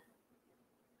these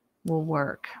will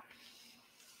work.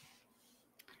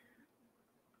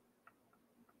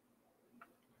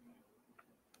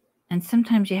 And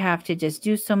sometimes you have to just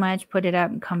do so much, put it up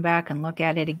and come back and look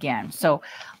at it again. So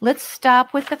let's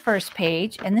stop with the first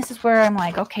page. And this is where I'm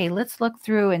like, okay, let's look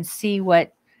through and see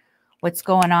what's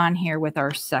going on here with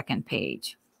our second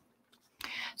page.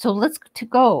 So let's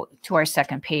go to our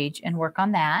second page and work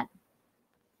on that.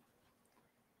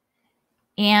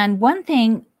 And one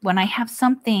thing, when I have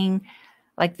something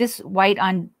like this white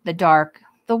on the dark,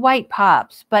 the white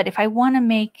pops. But if I want to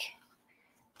make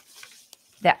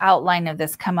the outline of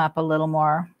this come up a little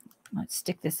more, let's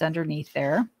stick this underneath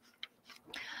there.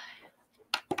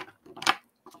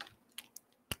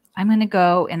 I'm going to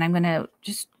go and I'm going to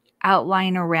just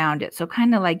outline around it. So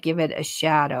kind of like give it a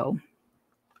shadow.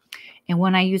 And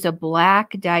when I use a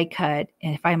black die cut,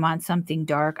 and if I'm on something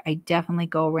dark, I definitely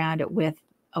go around it with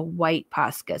a white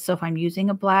Posca. So if I'm using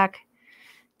a black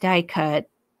die cut,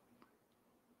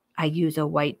 I use a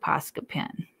white Posca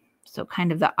pen. So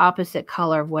kind of the opposite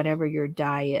color of whatever your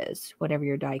die is, whatever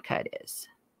your die cut is.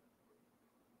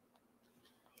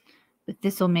 But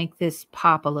this will make this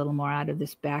pop a little more out of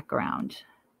this background.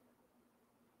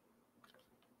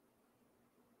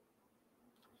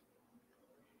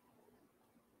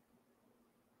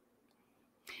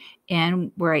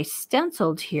 And where I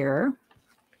stenciled here,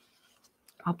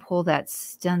 I'll pull that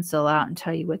stencil out and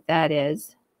tell you what that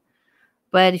is.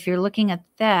 But if you're looking at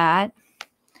that,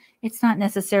 it's not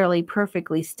necessarily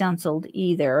perfectly stenciled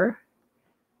either.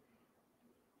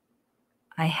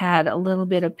 I had a little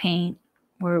bit of paint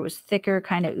where it was thicker,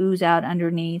 kind of ooze out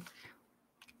underneath.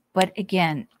 But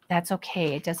again, that's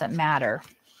okay. It doesn't matter.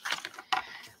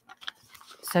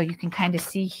 So you can kind of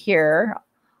see here,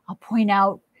 I'll point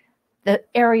out the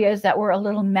areas that were a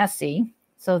little messy.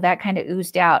 So that kind of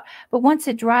oozed out. But once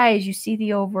it dries, you see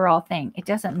the overall thing. It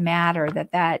doesn't matter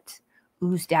that that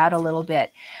oozed out a little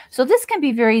bit. So this can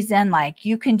be very zen-like.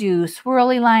 You can do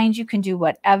swirly lines. You can do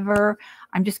whatever.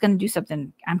 I'm just going to do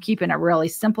something. I'm keeping it really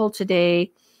simple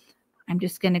today. I'm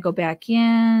just going to go back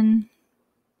in,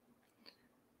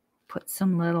 put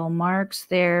some little marks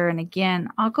there. And again,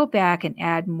 I'll go back and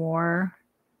add more.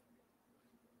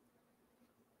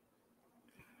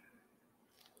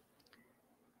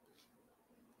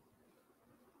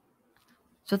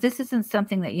 So this isn't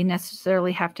something that you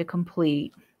necessarily have to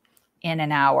complete in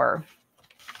an hour.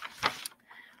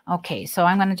 Okay, so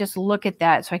I'm going to just look at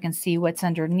that so I can see what's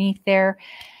underneath there.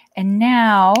 And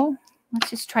now let's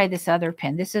just try this other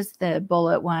pin. This is the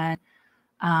bullet one,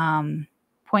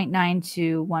 0.9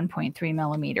 to 1.3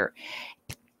 millimeter.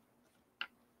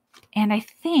 And I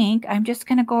think I'm just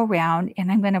going to go around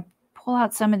and I'm going to pull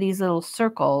out some of these little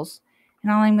circles,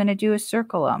 and all I'm going to do is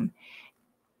circle them.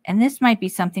 And this might be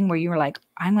something where you're like,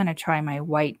 I'm going to try my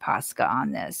white Posca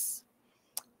on this.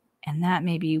 And that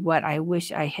may be what I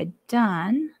wish I had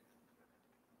done.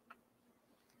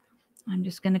 I'm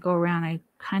just going to go around. I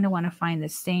kind of want to find the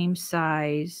same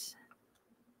size.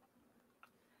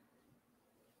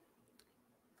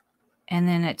 And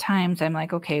then at times I'm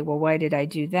like, okay, well, why did I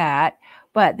do that?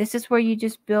 But this is where you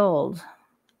just build.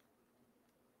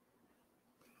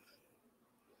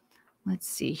 Let's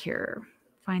see here.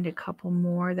 Find a couple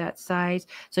more that size.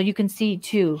 So you can see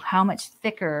too how much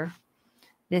thicker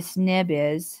this nib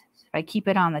is. If I keep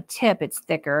it on the tip, it's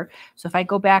thicker. So if I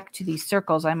go back to these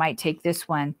circles, I might take this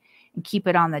one and keep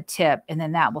it on the tip, and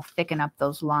then that will thicken up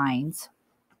those lines.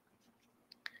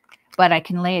 But I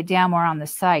can lay it down more on the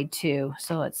side too,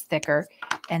 so it's thicker.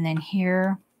 And then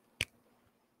here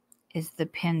is the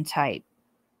pin type.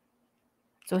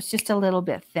 So it's just a little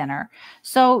bit thinner.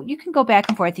 So you can go back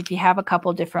and forth if you have a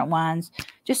couple different ones.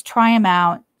 Just try them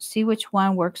out. See which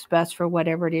one works best for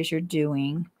whatever it is you're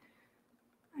doing.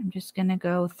 I'm just going to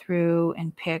go through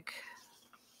and pick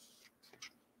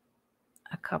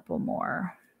a couple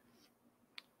more.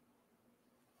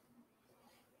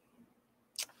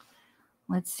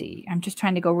 Let's see. I'm just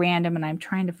trying to go random, and I'm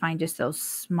trying to find just those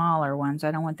smaller ones.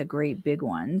 I don't want the great big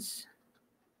ones.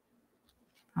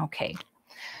 Okay.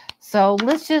 So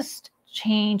let's just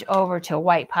change over to a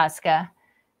white Posca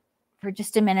for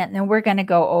just a minute, and then we're going to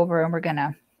go over and we're going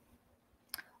to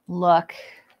look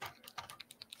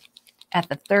at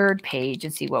the third page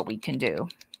and see what we can do.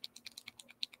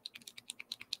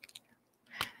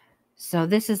 So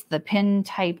this is the pin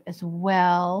type as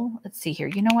well. Let's see here.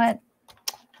 You know what?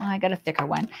 Well, I got a thicker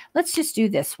one. Let's just do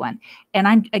this one. And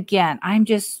I'm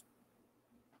just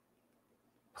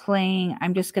playing.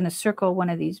 I'm just going to circle one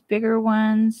of these bigger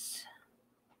ones.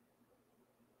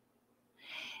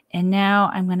 And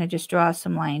now I'm going to just draw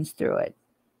some lines through it.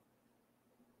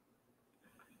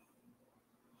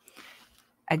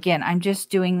 Again, I'm just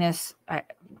doing this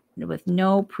with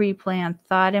no pre-planned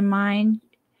thought in mind.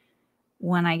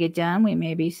 When I get done, we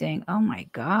may be saying, oh my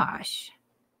gosh.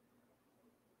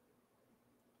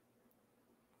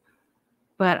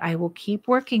 But I will keep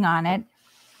working on it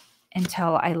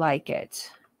until I like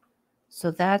it. So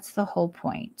that's the whole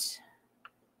point.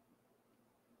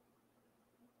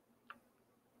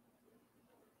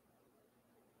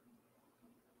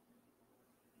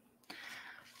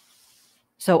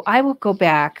 So I will go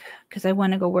back because I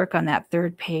want to go work on that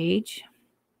third page.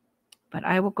 But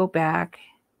I will go back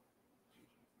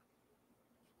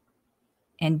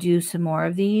and do some more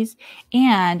of these.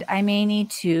 And I may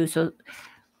need to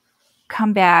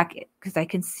come back because I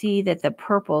can see that the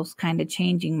purple's kind of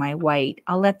changing my white.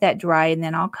 I'll let that dry, and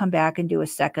then I'll come back and do a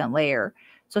second layer.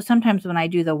 So sometimes when I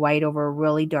do the white over a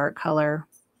really dark color,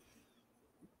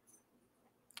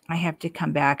 I have to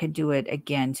come back and do it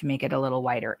again to make it a little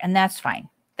whiter. And that's fine.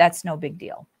 That's no big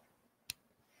deal.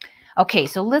 Okay,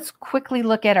 so let's quickly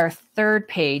look at our third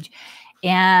page.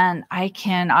 And I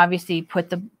can obviously put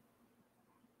the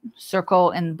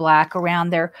circle in black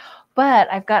around there.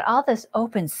 But I've got all this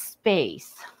open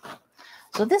space.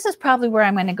 So this is probably where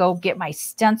I'm going to go get my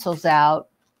stencils out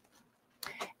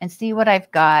and see what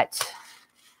I've got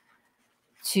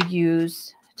to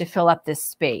use to fill up this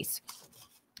space.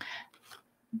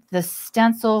 The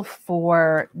stencil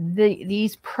for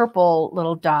these purple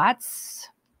little dots.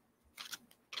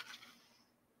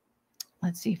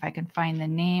 Let's see if I can find the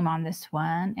name on this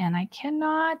one. And I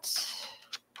cannot.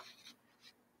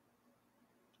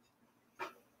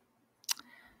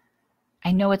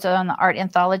 I know it's on the Art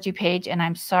Anthology page, and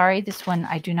I'm sorry, this one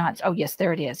I do not. Oh, yes,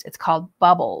 there it is. It's called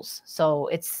Bubbles. So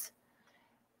it's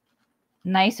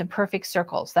nice and perfect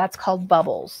circles. That's called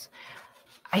Bubbles.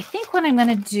 I think what I'm going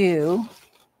to do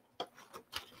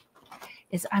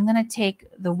is I'm going to take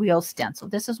the wheel stencil.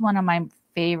 This is one of my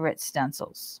favorite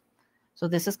stencils. So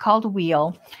this is called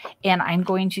Wheel, and I'm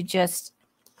going to just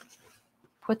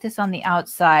put this on the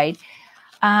outside.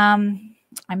 I'm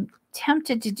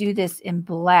tempted to do this in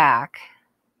black,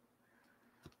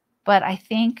 but I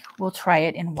think we'll try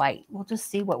it in white. We'll just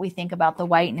see what we think about the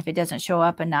white, and if it doesn't show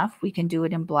up enough, we can do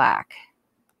it in black.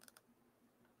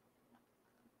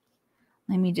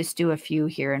 Let me just do a few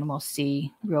here, and we'll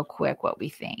see real quick what we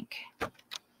think.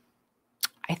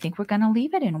 I think we're going to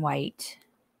leave it in white.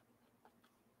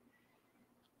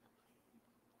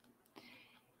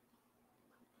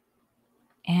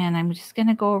 And I'm just going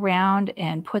to go around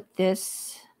and put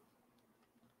this.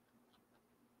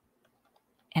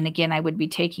 And again, I would be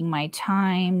taking my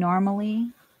time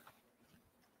normally.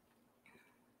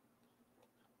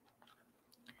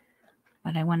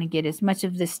 But I want to get as much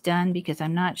of this done because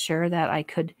I'm not sure that I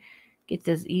could get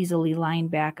this easily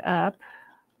lined back up.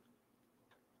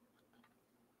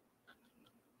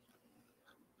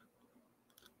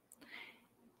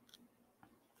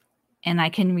 And I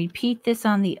can repeat this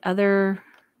on the other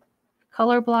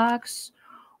color blocks,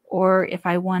 or if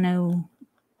I want to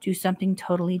do something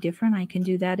totally different, I can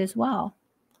do that as well.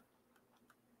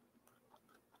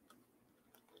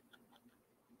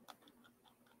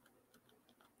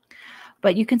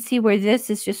 But you can see where this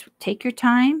is just take your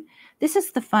time. This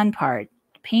is the fun part,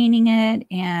 painting it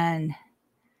and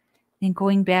then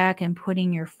going back and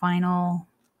putting your final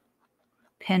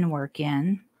pen work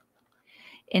in.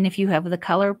 And if you have the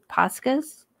color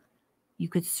Poscas, you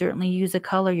could certainly use a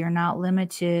color. You're not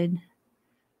limited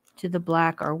to the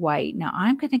black or white. Now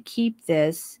I'm going to keep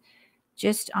this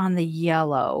just on the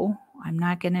yellow. I'm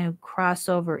not going to cross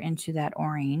over into that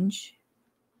orange.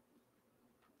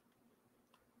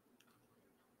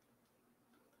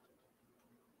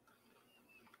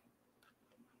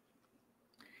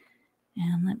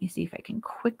 And let me see if I can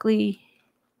quickly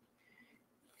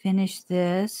finish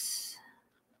this.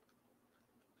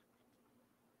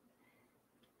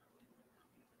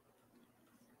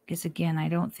 Because again, I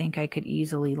don't think I could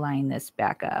easily line this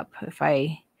back up if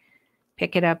I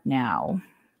pick it up now.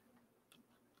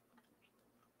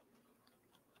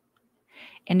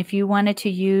 And if you wanted to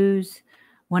use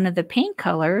one of the paint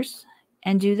colors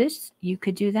and do this, you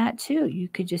could do that too. You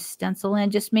could just stencil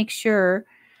in. Just make sure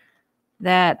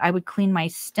that I would clean my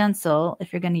stencil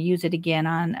if you're going to use it again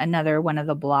on another one of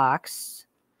the blocks.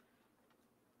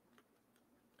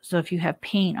 So if you have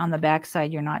paint on the back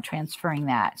side, you're not transferring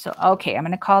that. So, okay, I'm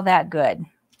going to call that good.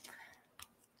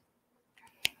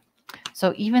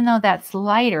 So even though that's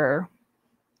lighter,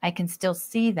 I can still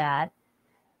see that.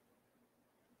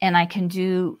 And I can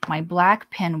do my black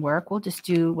pen work. We'll just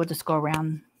go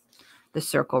around the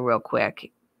circle real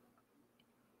quick,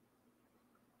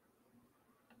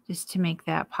 just to make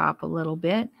that pop a little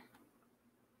bit.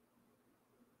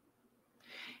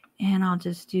 And I'll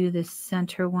just do this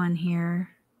center one here.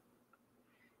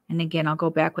 And again, I'll go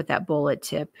back with that bullet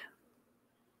tip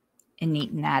and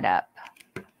neaten that up.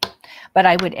 But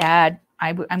I would add,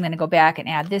 I'm going to go back and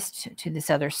add this to this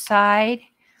other side.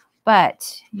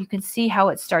 But you can see how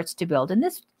it starts to build. And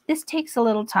this takes a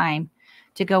little time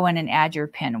to go in and add your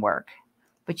pen work.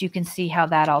 But you can see how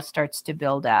that all starts to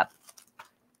build up.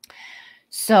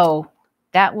 So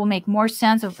that will make more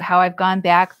sense of how I've gone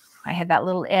back. I had that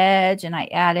little edge and I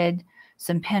added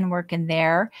some pen work in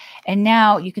there. And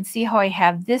now you can see how I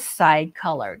have this side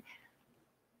colored.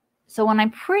 So when I'm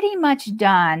pretty much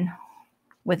done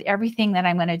with everything that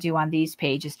I'm going to do on these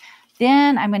pages,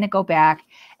 then I'm going to go back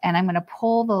and I'm going to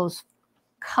pull those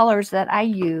colors that I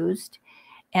used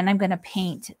and I'm going to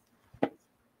paint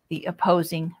the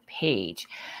opposing page.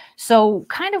 So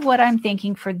kind of what I'm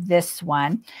thinking for this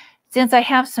one, since I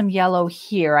have some yellow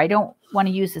here, I don't want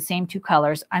to use the same two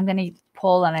colors. I'm going to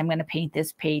pull and I'm going to paint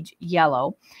this page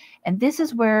yellow. And this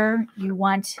is where you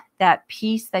want that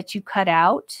piece that you cut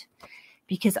out,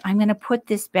 because I'm going to put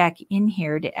this back in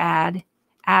here to add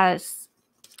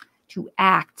to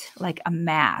act like a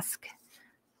mask.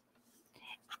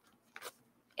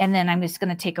 And then I'm just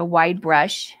going to take a wide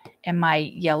brush and my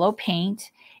yellow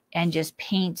paint and just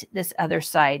paint this other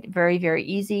side. Very, very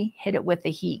easy. Hit it with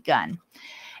the heat gun.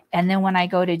 And then when I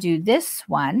go to do this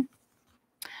one,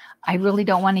 I really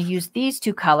don't want to use these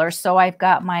two colors. So I've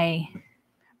got my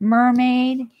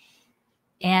mermaid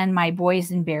and my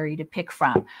boysenberry to pick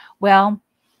from. Well,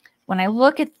 when I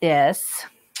look at this,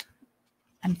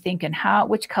 I'm thinking,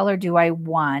 which color do I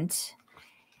want?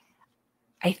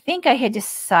 I think I had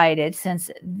decided,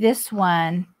 since this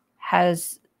one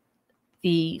has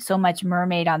the So Much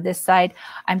Mermaid on this side.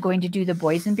 I'm going to do the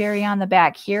boysenberry on the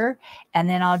back here, and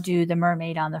then I'll do the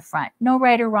mermaid on the front. No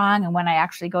right or wrong, and when I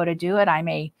actually go to do it, I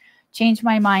may change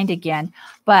my mind again,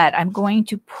 but I'm going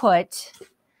to put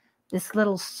this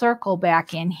little circle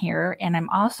back in here, and I'm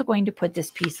also going to put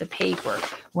this piece of paper.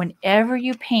 Whenever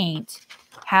you paint,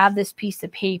 have this piece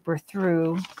of paper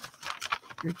through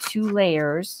your 2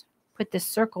 layers, put this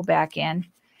circle back in,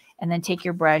 and then take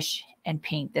your brush and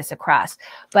paint this across.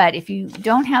 But if you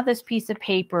don't have this piece of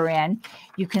paper in,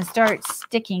 you can start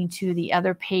sticking to the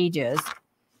other pages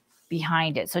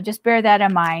behind it. So just bear that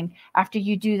in mind. After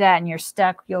you do that and you're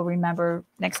stuck, you'll remember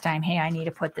next time, hey, I need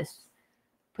to put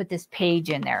this page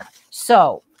in there.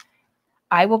 So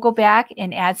I will go back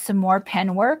and add some more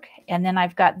pen work, and then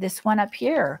I've got this one up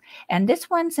here. And this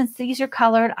one, since these are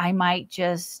colored, I might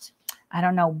just, I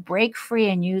don't know, break free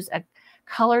and use a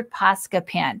colored Posca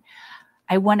pen.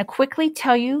 I want to quickly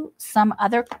tell you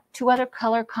two other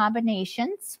color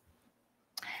combinations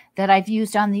that I've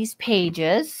used on these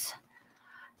pages.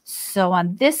 So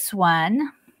on this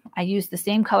one, I used the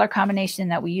same color combination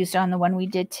that we used on the one we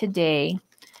did today.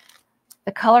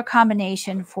 The color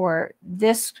combination for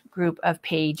this group of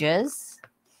pages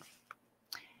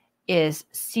is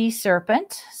Sea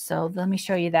Serpent. So let me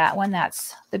show you that one.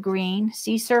 That's the green.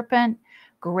 Sea Serpent,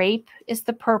 Grape is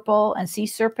the purple, and Sea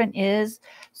Serpent is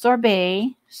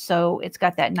Sorbet. So it's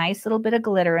got that nice little bit of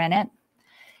glitter in it.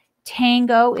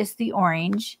 Tango is the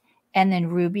orange, and then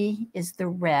Ruby is the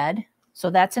red.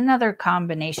 So that's another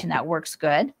combination that works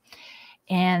good.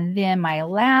 And then my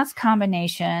last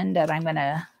combination that I'm going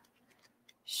to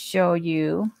show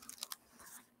you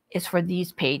is for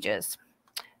these pages.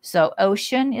 So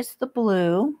Ocean is the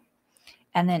blue,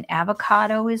 and then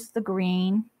Avocado is the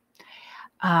green.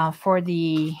 For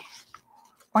the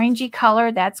orangey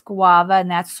color, that's Guava,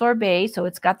 and that's Sorbet, so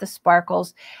it's got the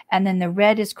sparkles. And then the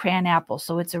red is Cran Apple,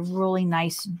 so it's a really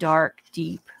nice, dark,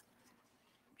 deep,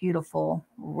 beautiful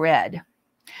red.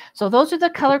 So those are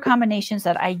the color combinations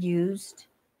that I used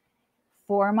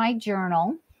for my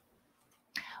journal.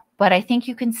 But I think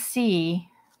you can see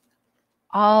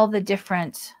all the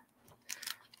different,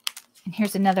 and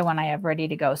here's another one I have ready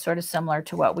to go, sort of similar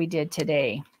to what we did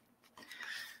today.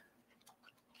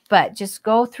 But just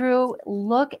go through,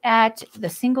 look at the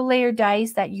single layer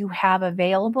dies that you have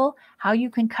available, how you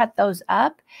can cut those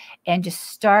up, and just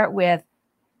start with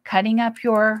cutting up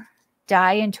your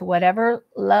die into whatever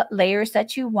layers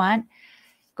that you want.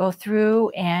 Go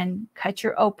through and cut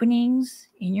your openings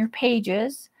in your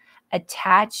pages,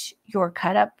 attach your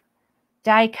cut up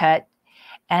die cut,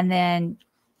 and then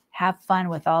have fun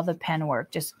with all the pen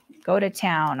work. Just go to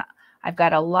town. I've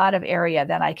got a lot of area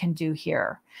that I can do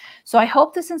here. So I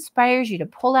hope this inspires you to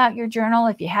pull out your journal.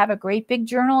 If you have a great big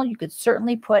journal, you could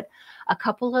certainly put a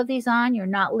couple of these on. You're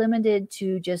not limited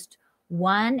to just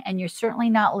one, and you're certainly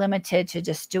not limited to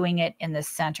just doing it in the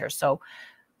center. So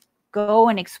go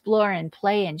and explore and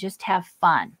play and just have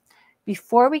fun.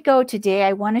 Before we go today,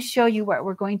 I want to show you what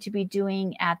we're going to be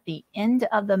doing at the end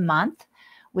of the month,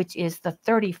 which is the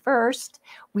 31st.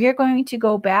 We are going to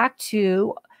go back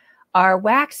to our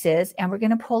waxes, and we're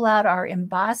going to pull out our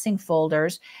embossing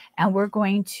folders, and we're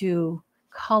going to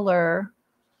color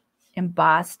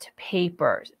embossed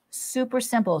paper. Super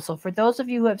simple. So for those of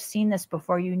you who have seen this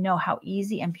before, you know how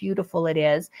easy and beautiful it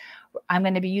is. I'm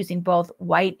going to be using both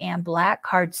white and black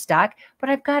cardstock, but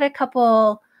I've got a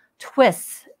couple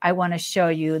twists I want to show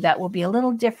you that will be a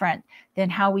little different than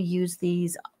how we use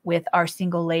these with our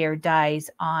single layer dies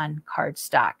on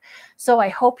cardstock. So I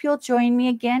hope you'll join me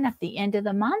again at the end of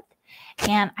the month.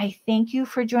 And I thank you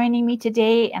for joining me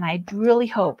today. And I really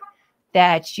hope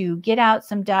that you get out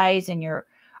some dies in your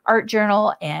art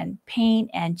journal and paint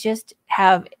and just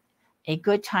have a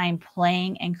good time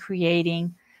playing and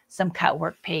creating some cut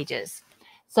work pages.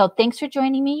 So thanks for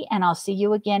joining me, and I'll see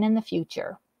you again in the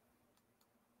future.